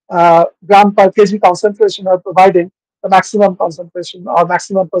 0.2 gram per kg concentration, are providing the maximum concentration or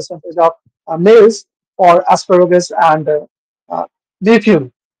maximum percentage of males for asparagus and uh,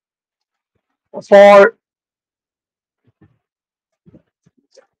 lithium. For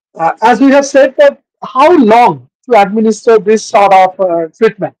as we have said that how long to administer this sort of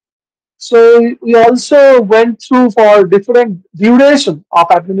treatment. So we also went through for different duration of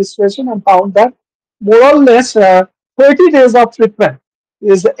administration and found that more or less 30 days of treatment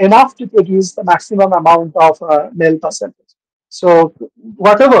is enough to produce the maximum amount of male percentage. So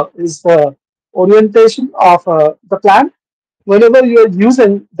whatever is the orientation of the plant, whenever you are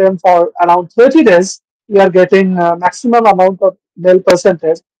using them for around 30 days, you are getting maximum amount of male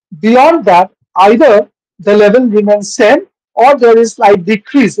percentage. Beyond that, either the level remains same or there is slight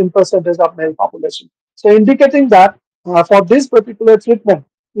decrease in percentage of male population. So indicating that for this particular treatment,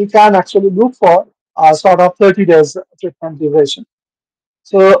 we can actually look for sort of 30 days treatment duration.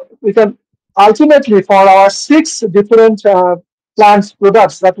 So we can ultimately for our six different plant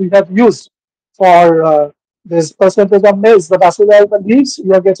products that we have used for this percentage of maize, the bacillary the leaves,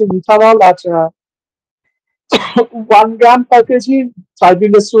 we are getting ethanol at 1 gram per kg,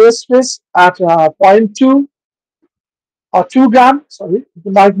 tribulus at zero point 0.2 or 2 gram, sorry,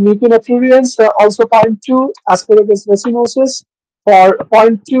 like mucinoprurians, also zero point 0.2, asparagus resinosus for zero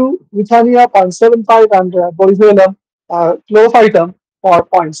point 0.2, withania 0.75, and borivelum chlorophytum for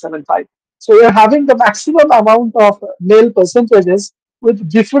 0.75. So we are having the maximum amount of male percentages with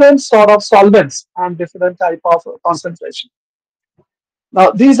different sort of solvents and different type of concentration. Now,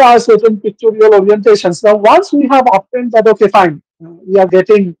 these are certain pictorial orientations. Now, once we have obtained that, okay, fine, we are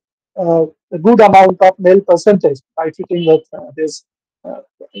getting a good amount of male percentage by treating with this uh,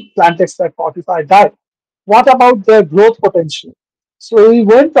 plant extract fortified diet. What about their growth potential? So we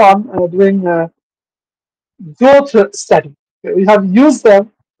went on doing growth study. We have used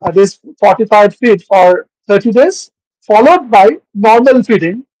them this fortified feed for 30 days, followed by normal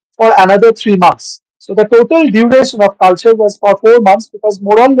feeding for another 3 months. So the total duration of culture was for 4 months because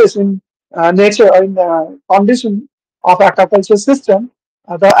more or less in nature, in condition of aquaculture system,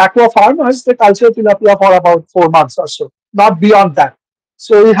 the aqua farmers they culture tilapia for about 4 months or so, not beyond that.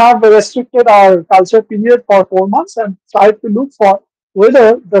 So we have restricted our culture period for 4 months and tried to look for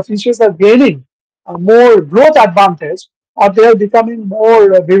whether the fishes are gaining more growth advantage or they are becoming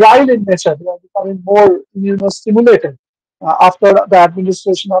more virile in nature, they are becoming more immunostimulated after the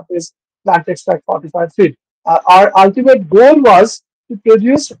administration of this plant extract fortified feed. Our ultimate goal was to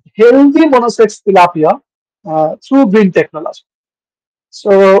produce healthy monosex tilapia through green technology.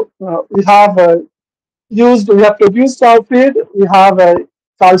 So we have produced our feed, we have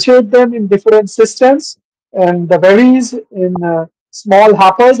cultured them in different systems and the berries in small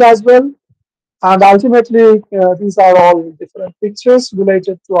hoppers as well, and ultimately, these are all different pictures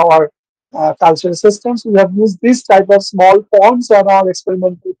related to our culture systems. We have used this type of small ponds on our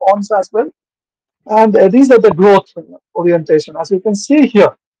experimental ponds as well. And these are the growth orientation. As you can see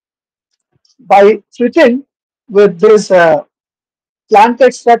here, by treating with this plant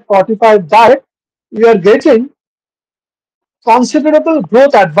extract fortified diet, we are getting considerable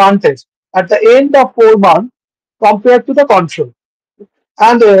growth advantage at the end of 4 months compared to the control.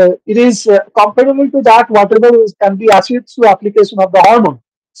 And it is comparable to that whatever can be achieved through application of the hormone.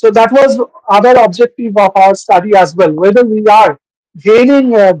 So that was other objective of our study as well, whether we are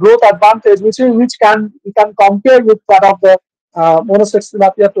gaining growth advantage, which can we can compare with that of the monosex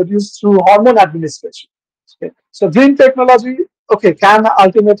tilapia produced through hormone administration. Okay. So green technology, okay, can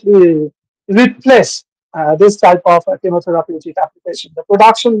ultimately replace this type of chemotherapeutic application. The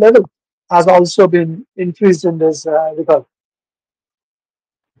production level has also been increased in this regard.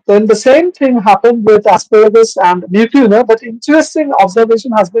 Then the same thing happened with asparagus and mucuna, but interesting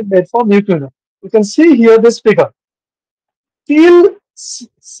observation has been made for mucuna. You can see here this figure. Till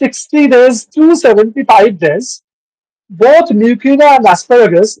 60 days to 75 days, both mucuna and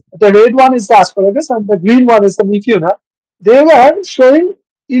asparagus, the red one is the asparagus and the green one is the mucuna, they were showing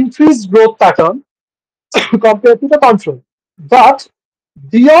increased growth pattern compared to the control. But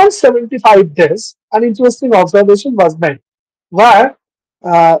beyond 75 days, an interesting observation was made where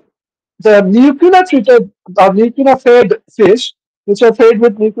uh, the mucuna treated or mucuna fed fish, which are fed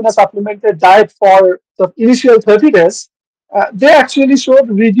with mucuna supplemented diet for the initial 30 days, they actually showed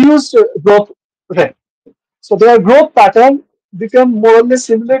reduced growth rate. So their growth pattern became more or less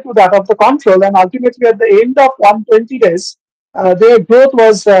similar to that of the control, and ultimately at the end of 120 days, their growth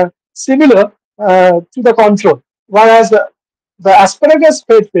was similar to the control. Whereas the asparagus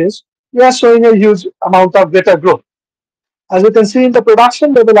fed fish, they are showing a huge amount of greater growth. As you can see in the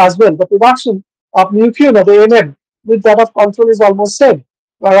production level as well, the production of mucuna, the NM, with that of control is almost same,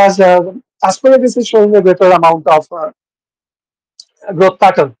 whereas asparagus is showing a greater amount of growth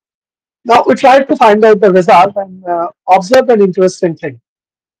pattern. Now we tried to find out the result and observed an interesting thing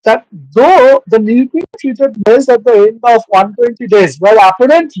that though the nuclear treated males at the end of 120 days were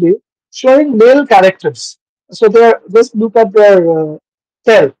apparently showing male characters. So they just look at their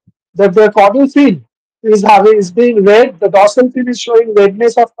tail, that their caudal fin is being red, the dorsal fin is showing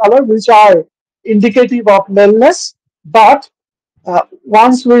redness of color, which are indicative of maleness. But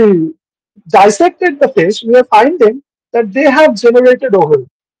once we dissected the fish, we are finding that they have generated ovule.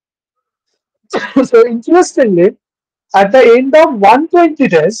 So interestingly, at the end of 120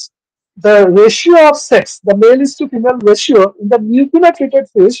 days, the ratio of sex, the male is to female ratio in the mucuna treated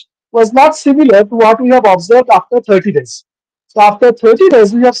fish was not similar to what we have observed after 30 days. So after 30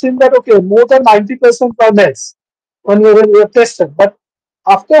 days, we have seen that okay, more than 90% were males when we have tested. But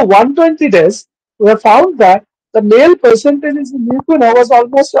after 120 days, we have found that the male percentage in mucuna was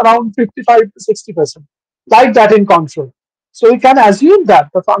almost around 55 to 60%, like that in control. So we can assume that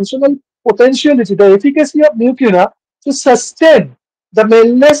the functional potentiality, the efficacy of mucuna to sustain the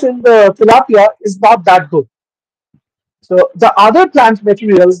maleness in the tilapia is not that good. So the other plant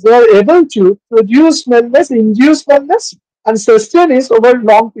materials, they are able to produce maleness, induce maleness, and sustain it over a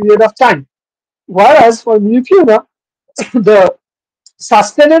long period of time. Whereas for mucuna, the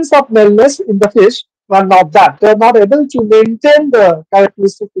sustenance of maleness in the fish were not that. They are not able to maintain the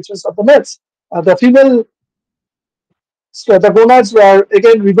characteristic features of the males. The female, so the gonads were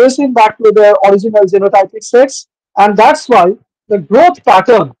again reversing back to their original genotypic sex, and that's why the growth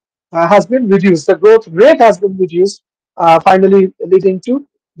pattern has been reduced. The growth rate has been reduced, finally leading to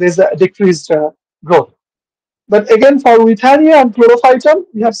this decreased growth. But again, for Withania and chlorophyton,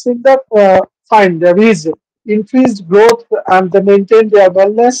 we have seen that fine, there is increased growth and they maintain their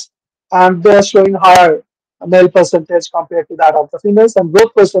wellness and they are showing higher male percentage compared to that of the females, and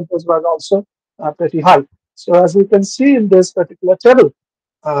growth percentage was also pretty high. So as you can see in this particular table,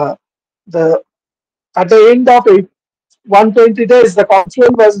 uh, the at the end of 120 days, the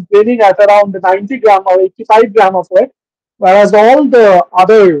control was gaining at around 90 gram or 85 gram of weight, whereas all the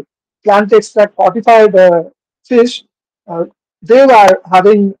other plant extract fortified fish, uh, they were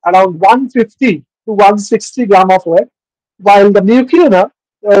having around 150 to 160 gram of weight, while the mucuna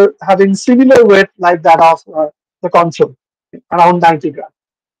were having similar weight like that of the control, around 90 gram.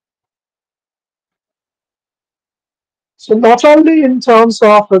 So not only in terms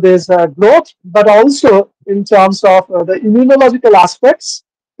of this growth, but also in terms of the immunological aspects,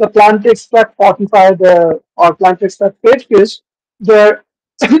 the plant extract fortified or plant extract fed fish, they're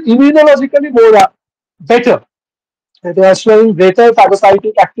immunologically more better. They are showing greater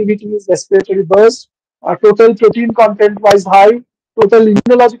phagocytic activities, respiratory burst, total protein content was high, total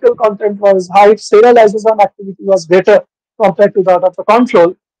immunological content was high, serial lysosome activity was greater compared to that of the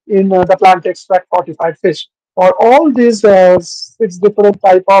control in the plant extract fortified fish. For all these six different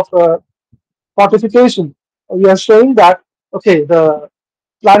type of fortification, we are showing that okay, the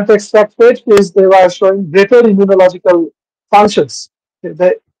plant extract fed fish, they were showing greater immunological functions.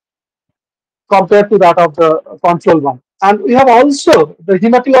 The compared to that of the control one. And we have also the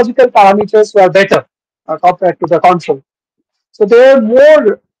hematological parameters were better compared to the control. So they are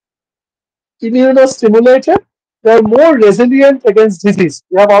more immunostimulated, they are more resilient against disease.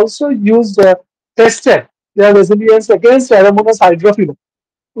 We have also used tested their resilience against Aeromonas hydrophilus.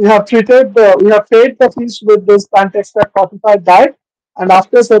 We have fed the fish with this plant extract fortified diet, and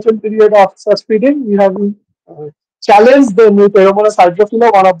after a certain period of such feeding, we have challenged them with Aeromonas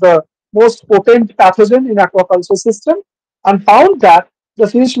hydrophila, one of the most potent pathogen in aquaculture system, and found that the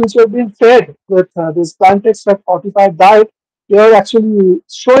fish which were being fed with this plant extract fortified diet, they are actually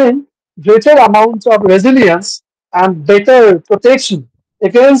showing greater amounts of resilience and better protection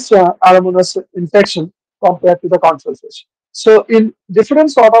against Aeromonas infection compared to the control fish. So in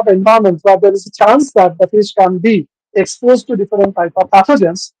different sort of environments where there is a chance that the fish can be exposed to different type of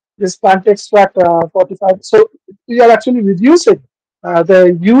pathogens, this plant extract fortified. So we are actually reducing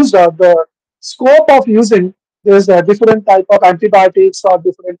the use of the scope of using this different type of antibiotics or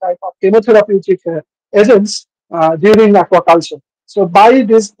different type of chemotherapeutic agents during aquaculture. So by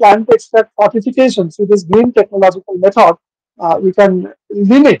this plant extract fortification through this green technological method, we can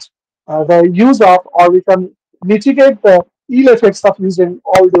limit the use of, or we can mitigate the ill effects of using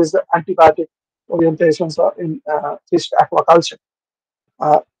all these antibiotic orientations in fish aquaculture,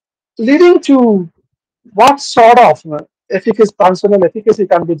 uh, leading to what sort of efficacy, functional efficacy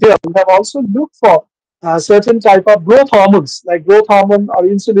can be there. We have also looked for certain type of growth hormones, like growth hormone or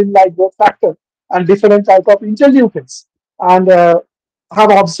insulin-like growth factor, and different type of interleukins, and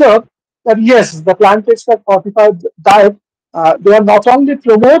have observed that yes, the plant extract fortified diet, they are not only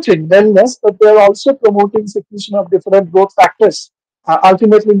promoting wellness, but they are also promoting secretion of different growth factors,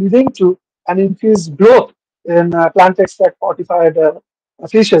 ultimately leading to an increased growth in plant extract fortified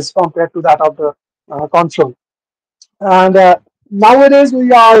fishes compared to that of the control. And nowadays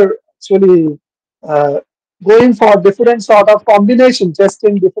we are actually uh, going for different sort of combination,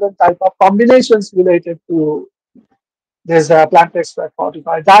 testing different type of combinations related to this plant extract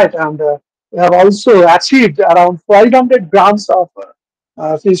fortified diet, and we have also achieved around 500 grams of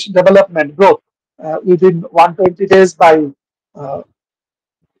fish development growth within 120 days by uh,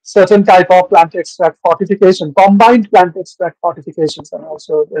 certain type of plant extract fortification, combined plant extract fortifications, and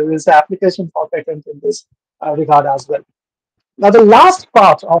also there is application for patent in this regard as well. Now, the last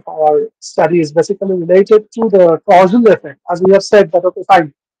part of our study is basically related to the causal effect. As we have said that, okay,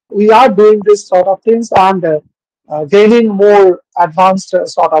 fine, we are doing this sort of things and gaining more advanced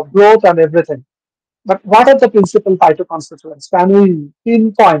sort of growth and everything. But what are the principal phytoconstituents? Can we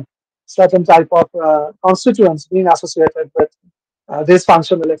pinpoint certain type of constituents being associated with this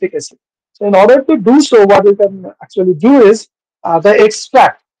functional efficacy? So, in order to do so, what we can actually do is the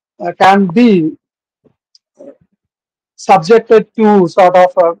extract can be subjected to sort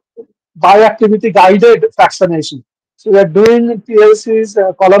of bioactivity guided fractionation. So we are doing PLC's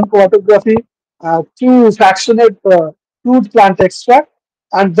column chromatography to fractionate crude plant extract,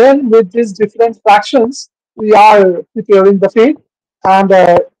 and then with these different fractions, we are preparing the feed and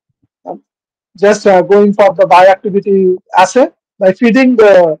just going for the bioactivity assay by feeding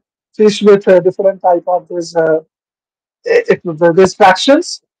the fish with different type of this these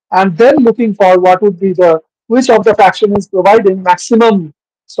fractions, and then looking for what would be the which of the fraction is providing maximum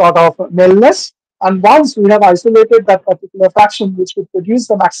sort of maleness. And once we have isolated that particular fraction which would produce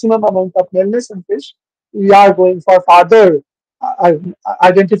the maximum amount of maleness in fish, we are going for further uh,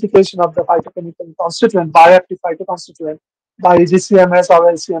 identification of the phytochemical constituent, bioactive phytoconstituent, by GCMS or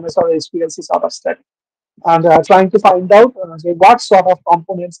LCMS or HPLC sort of study, and trying to find out what sort of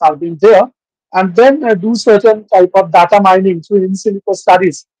components are being there, and then do certain type of data mining through in silico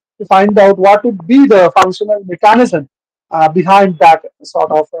studies to find out what would be the functional mechanism behind that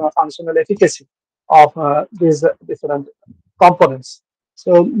sort of functional efficacy of these different components.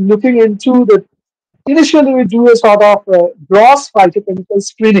 So looking into the initially, we do a sort of gross phytochemical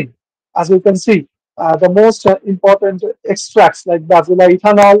screening. As you can see, the most important extracts like Bacilla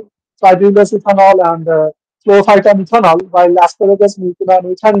ethanol, fibulous ethanol, and chlorophyton ethanol, while asparagus mucuna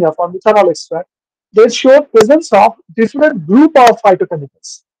and ethania for methanol extract, they show presence of different group of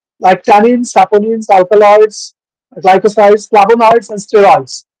phytochemicals like tannins, saponins, alkaloids, glycosides, flavonoids, and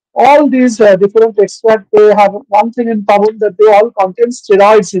steroids. All these different extracts, they have one thing in common, that they all contain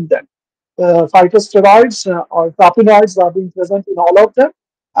steroids in them. Phytosteroids or terpenoids are being present in all of them,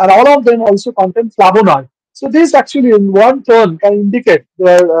 and all of them also contain flavonoid. So this actually, in one turn, can indicate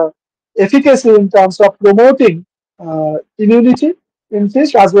their efficacy in terms of promoting immunity in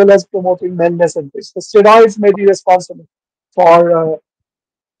fish as well as promoting wellness in fish. The steroids may be responsible for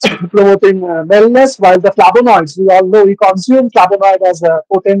promoting wellness, while the flavonoids, we all know we consume flavonoid as a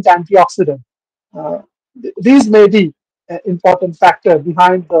potent antioxidant. Uh, these may be important factor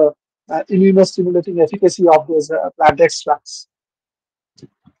behind the immunostimulating efficacy of those plant extracts.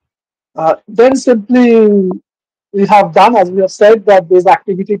 Then simply we have done, as we have said, that there is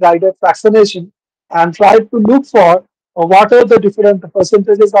activity guided fractionation and tried to look for what are the different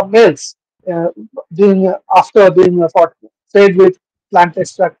percentages of males uh, being after being fed with plant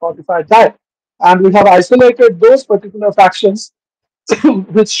extract fortified diet. And we have isolated those particular fractions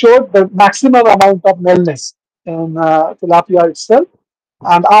which showed the maximum amount of maleness in tilapia itself.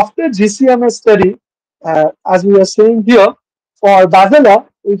 And after GCMS study, as we are saying here, for Bacilla,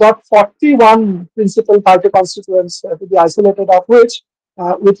 we got 41 principal phytoconstituents to be isolated, of which,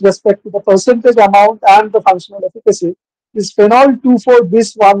 with respect to the percentage amount and the functional efficacy, is phenol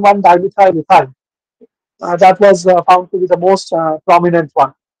 2,4-bis 1,1 dimethyl ethyl. That was found to be the most prominent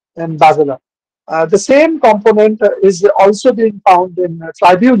one in Bacilla. The same component is also being found in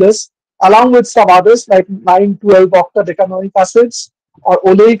tribulus, along with some others like 9,12 octadecanoic acids or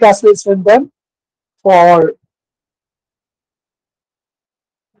oleic acids in them. For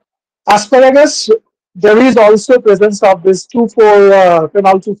asparagus, there is also presence of this 2,4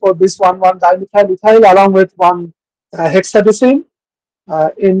 phenol 2,4-bis 1,1 dimethyl ethyl along with one hexadecene.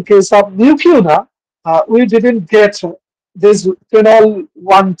 In case of mucuna, we didn't get this phenol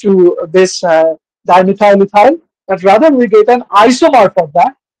 1,2 this dimethyl ethyl, but rather we get an isomer for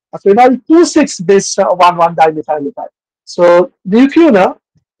that, a phenol 2,6 bis 1,1 dimethyl ethyl. So mucuna,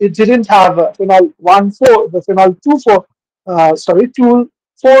 it didn't have phenol 1,4, the phenol 2,4, sorry,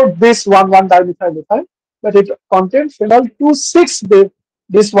 2,4 bis 1,1 dimethyl ethyl, but it contained phenol 2,6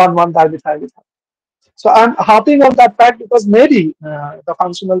 bis 1,1 dimethyl ethyl. So I'm harping on that fact because maybe the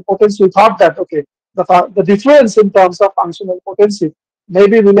functional potency, we thought that, okay, the difference in terms of functional potency may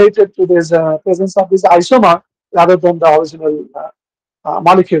be related to this presence of this isomer rather than the original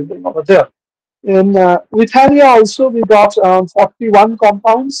molecule being over there. In Withania also we got 41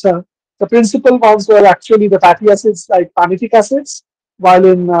 compounds. The principal ones were actually the fatty acids like panitic acids, while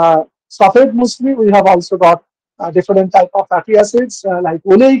in Safed Musli we have also got different type of fatty acids like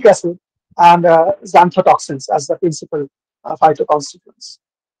oleic acid and xanthotoxins as the principal phytoconstituents.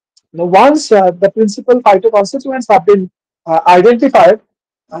 Now, once the principal phytoconstituents have been identified,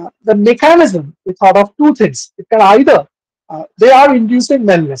 the mechanism, we thought of two things. It can either they are inducing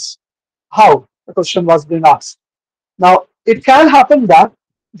wellness. How? The question was being asked. Now, it can happen that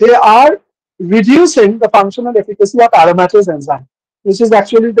they are reducing the functional efficacy of aromatase enzyme, which is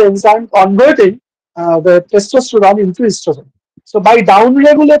actually the enzyme converting the testosterone into estrogen. So, by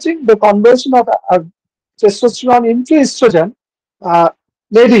downregulating the conversion of testosterone into estrogen, uh,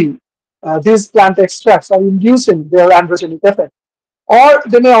 maybe these plant extracts are inducing their androgenic effect. Or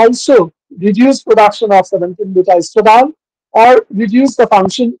they may also reduce production of 17 beta estradiol or reduce the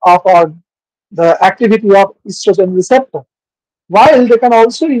function of or the activity of estrogen receptor, while they can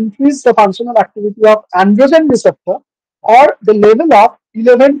also increase the functional activity of androgen receptor or the level of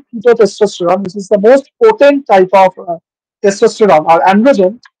 11 ketotestosterone, which is the most potent type of testosterone or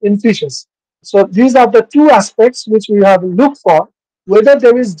androgen in fishes. So these are the two aspects which we have looked for, whether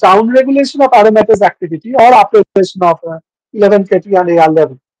there is downregulation of aromatase activity or upregulation of 11-KT and AR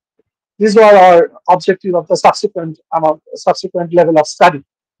level. These were our objective of the subsequent level of study.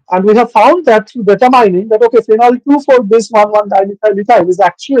 And we have found that through determining that, okay, phenol 2,4 bis 1,1 dimethyl is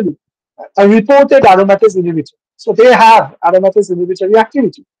actually a reported aromatase inhibitor. So they have aromatase inhibitory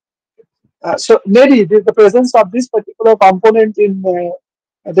activity. So maybe the presence of this particular component in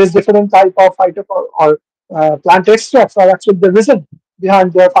this different type of phyto or plant extracts are actually the reason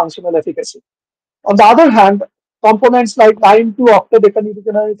behind their functional efficacy. On the other hand, components like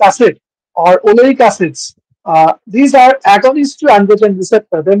 9,2-octadecanoic acid or oleic acids, these are agonists to androgen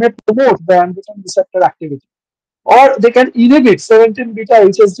receptor. They may promote the androgen receptor activity, or they can inhibit 17-beta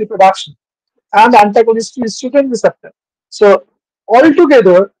HSG production and antagonist to estrogen receptor. So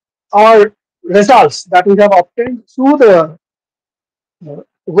altogether, our results that we have obtained through the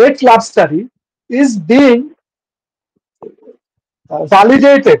wet lab study is being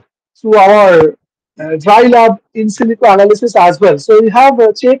validated through our dry lab in silico analysis as well. So we have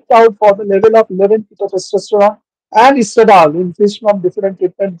checked out for the level of 11 ketotestosterone and estradiol in fish from different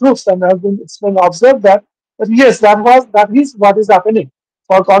treatment groups, and it's been observed that yes, that is what is happening.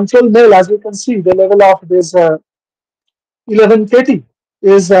 For control male, as you can see, the level of this 11-KT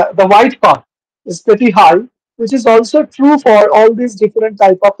is the white part is pretty high, which is also true for all these different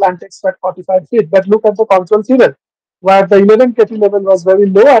type of plant extract fortified feed. But look at the control female, where the 11-KT level was very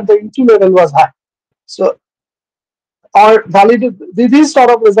low and the E2 level was high. So these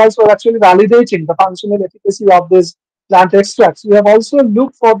sort of results were actually validating the functional efficacy of these plant extracts. We have also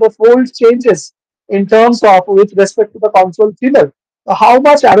looked for the fold changes in terms of with respect to the control female. How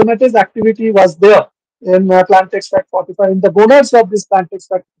much aromatase activity was there in plant extract 45 in the gonads of these plant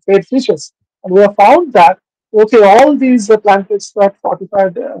extract fed fishes. And we have found that, okay, all these plant extract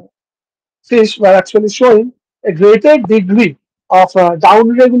fortified fish were actually showing a greater degree of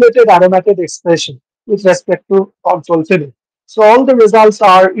downregulated aromatase expression with respect to control female. So all the results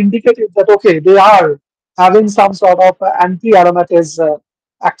are indicative that, okay, they are having some sort of anti-aromatase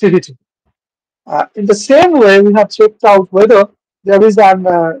activity. In the same way, we have checked out whether there is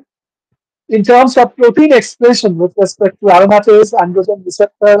an in terms of protein expression with respect to aromatase, androgen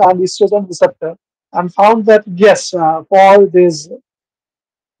receptor, and estrogen receptor, and found that yes, for this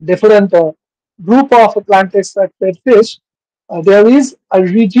different group of plant extracted fish, there is a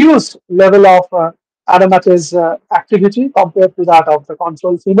reduced level of aromatase activity compared to that of the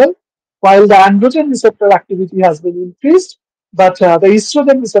control female, while the androgen receptor activity has been increased, but the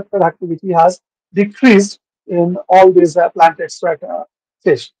estrogen receptor activity has decreased in all these plant extract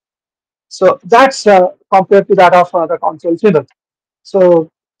fish. So that's compared to that of the control female.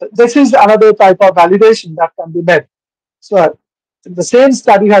 So this is another type of validation that can be made. So the same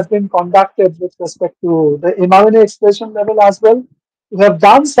study has been conducted with respect to the mRNA expression level as well. We have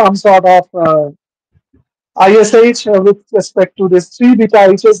done some sort of ISH with respect to this 3 beta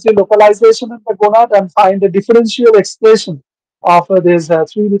HSD localization in the gonad and find a differential expression of this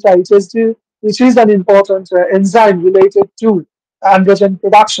 3 beta HSD, which is an important enzyme related to androgen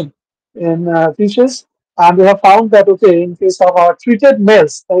production in fishes. And we have found that, okay, in case of our treated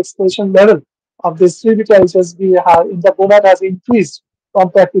males, the expression level of this 3 beta HSD in the gonad has increased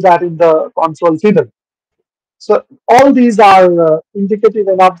compared to that in the control female. So all these are indicative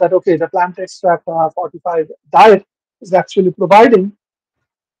enough that, okay, the plant extract fortified diet is actually providing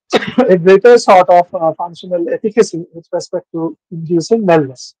a greater sort of functional efficacy with respect to inducing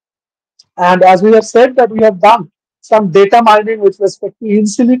wellness. And as we have said that we have done some data mining with respect to in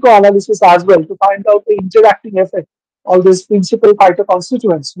silico analysis as well to find out the interacting effect of these principal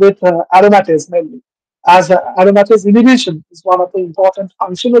phytoconstituents with aromatase mainly. As aromatase inhibition is one of the important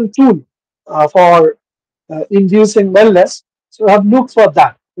functional tool for inducing wellness. So we have looked for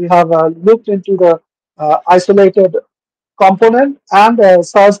that. We have looked into the isolated component and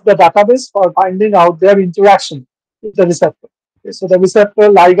searched the database for finding out their interaction is the receptor. Okay, so the receptor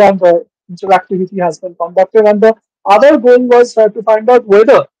ligand interactivity has been conducted, and the other goal was to find out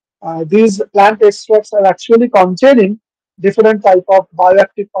whether these plant extracts are actually containing different type of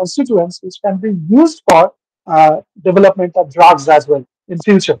bioactive constituents which can be used for development of drugs as well in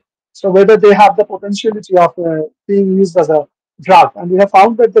future. So whether they have the potentiality of being used as a drug, and we have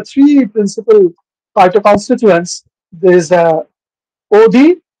found that the three principal phytoconstituents, there is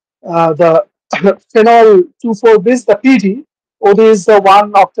OD, the phenol 2,4-bis, the PD. OD is the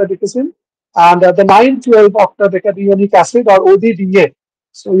 1-octadecasine, and the 9,12-octadecadionic acid, or ODDA.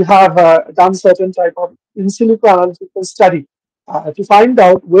 So you have done certain type of in silico analytical study to find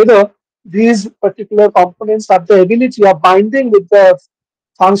out whether these particular components have the ability of binding with the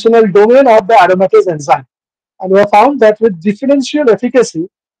functional domain of the aromatase enzyme. And we have found that with differential efficacy,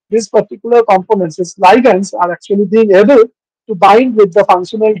 these particular components, these ligands, are actually being able to bind with the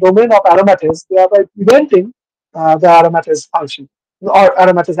functional domain of aromatase, thereby preventing the aromatase function or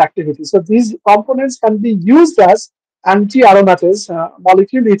aromatase activity. So these components can be used as anti-aromatase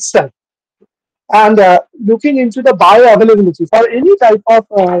molecule itself. And looking into the bioavailability for any type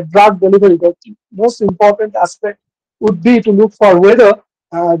of drug delivery, the most important aspect would be to look for whether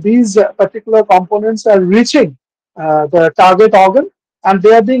these particular components are reaching the target organ and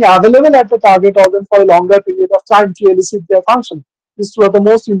they are being available at the target organ for a longer period of time to elicit their function. These two are the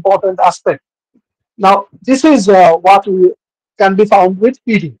most important aspects. Now, this is what we can be found with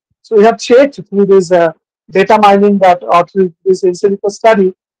PD. So we have checked through this data mining that or through this in silico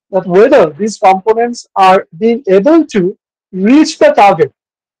study that whether these components are being able to reach the target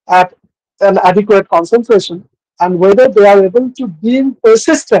at an adequate concentration and whether they are able to be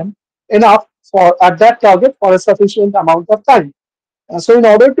persistent enough for at that target for a sufficient amount of time. So in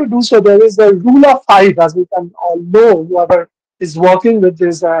order to do so, there is a rule of five, as we can all know, whoever is working with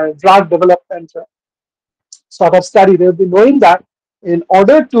this drug development sort of study, they'll be knowing that in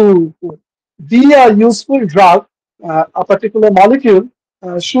order to be a useful drug, a particular molecule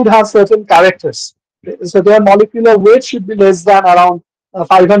should have certain characters. So their molecular weight should be less than around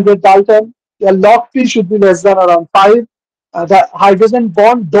 500 Dalton. Their log P should be less than around 5. The hydrogen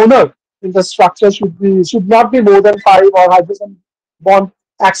bond donor in the structure should not be more than 5, or hydrogen bond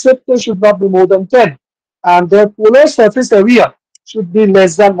acceptor should not be more than 10. And their polar surface area should be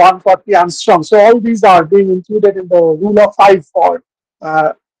less than 140 angstrom. So all these are being included in the rule of five for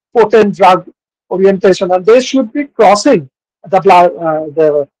potent drug orientation, and they should be crossing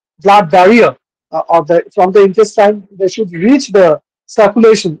the blood barrier or from the intestine. They should reach the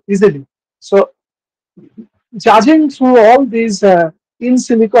circulation easily. So judging through all these in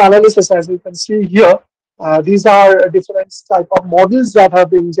silico analysis, as you can see here, these are different type of models that have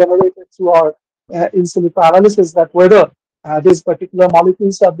been generated through our in silico analysis, that whether these particular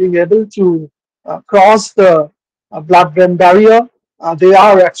molecules are being able to cross the blood-brain barrier, they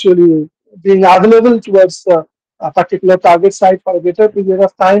are actually being available towards the particular target site for a greater period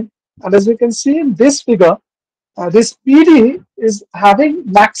of time. And as you can see in this figure, this PD is having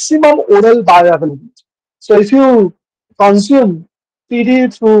maximum oral bioavailability. So if you consume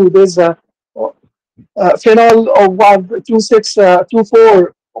PD through this phenol of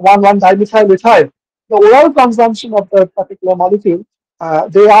 1,2,6,2,4,1,1 dimethyl ethyl, the oral consumption of the particular molecule,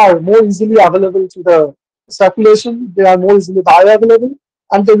 they are more easily available to the circulation, they are more easily bioavailable,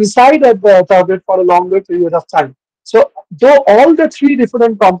 and they reside at the target for a longer period of time. So, though all the three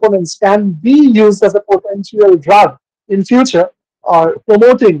different components can be used as a potential drug in future, or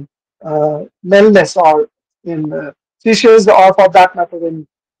promoting wellness, or in fishes, or for that matter in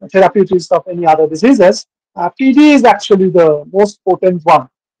therapeutics of any other diseases, PD is actually the most potent one,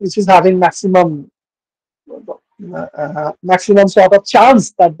 which is having maximum sort of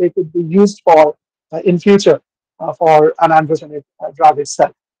chance that they could be used for in future for an androgenic drug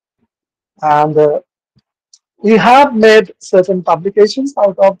itself. And we have made certain publications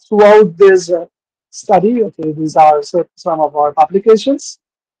out of throughout this study. Okay, these are some of our publications,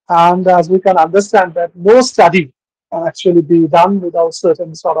 and as we can understand that no study can actually be done without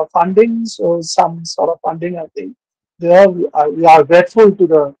certain sort of funding. So some sort of funding, I think, there we are grateful to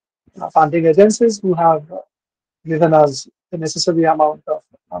the funding agencies who have given us the necessary amount of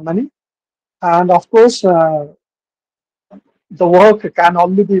money. And of course, the work can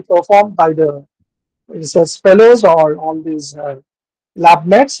only be performed by the research fellows or all these lab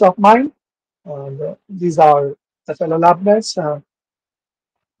mates of mine. These are the fellow lab mates.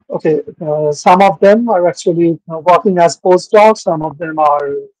 Okay, some of them are actually working as postdocs. Some of them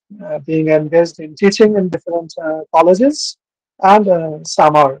are being engaged in teaching in different colleges, and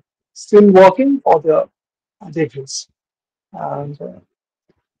some are still working for their degrees. And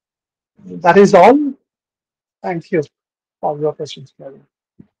that is all. Thank you for your questions, Kevin.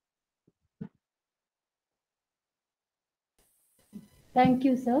 Thank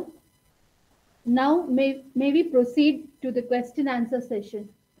you, sir. Now, may we proceed to the question answer session.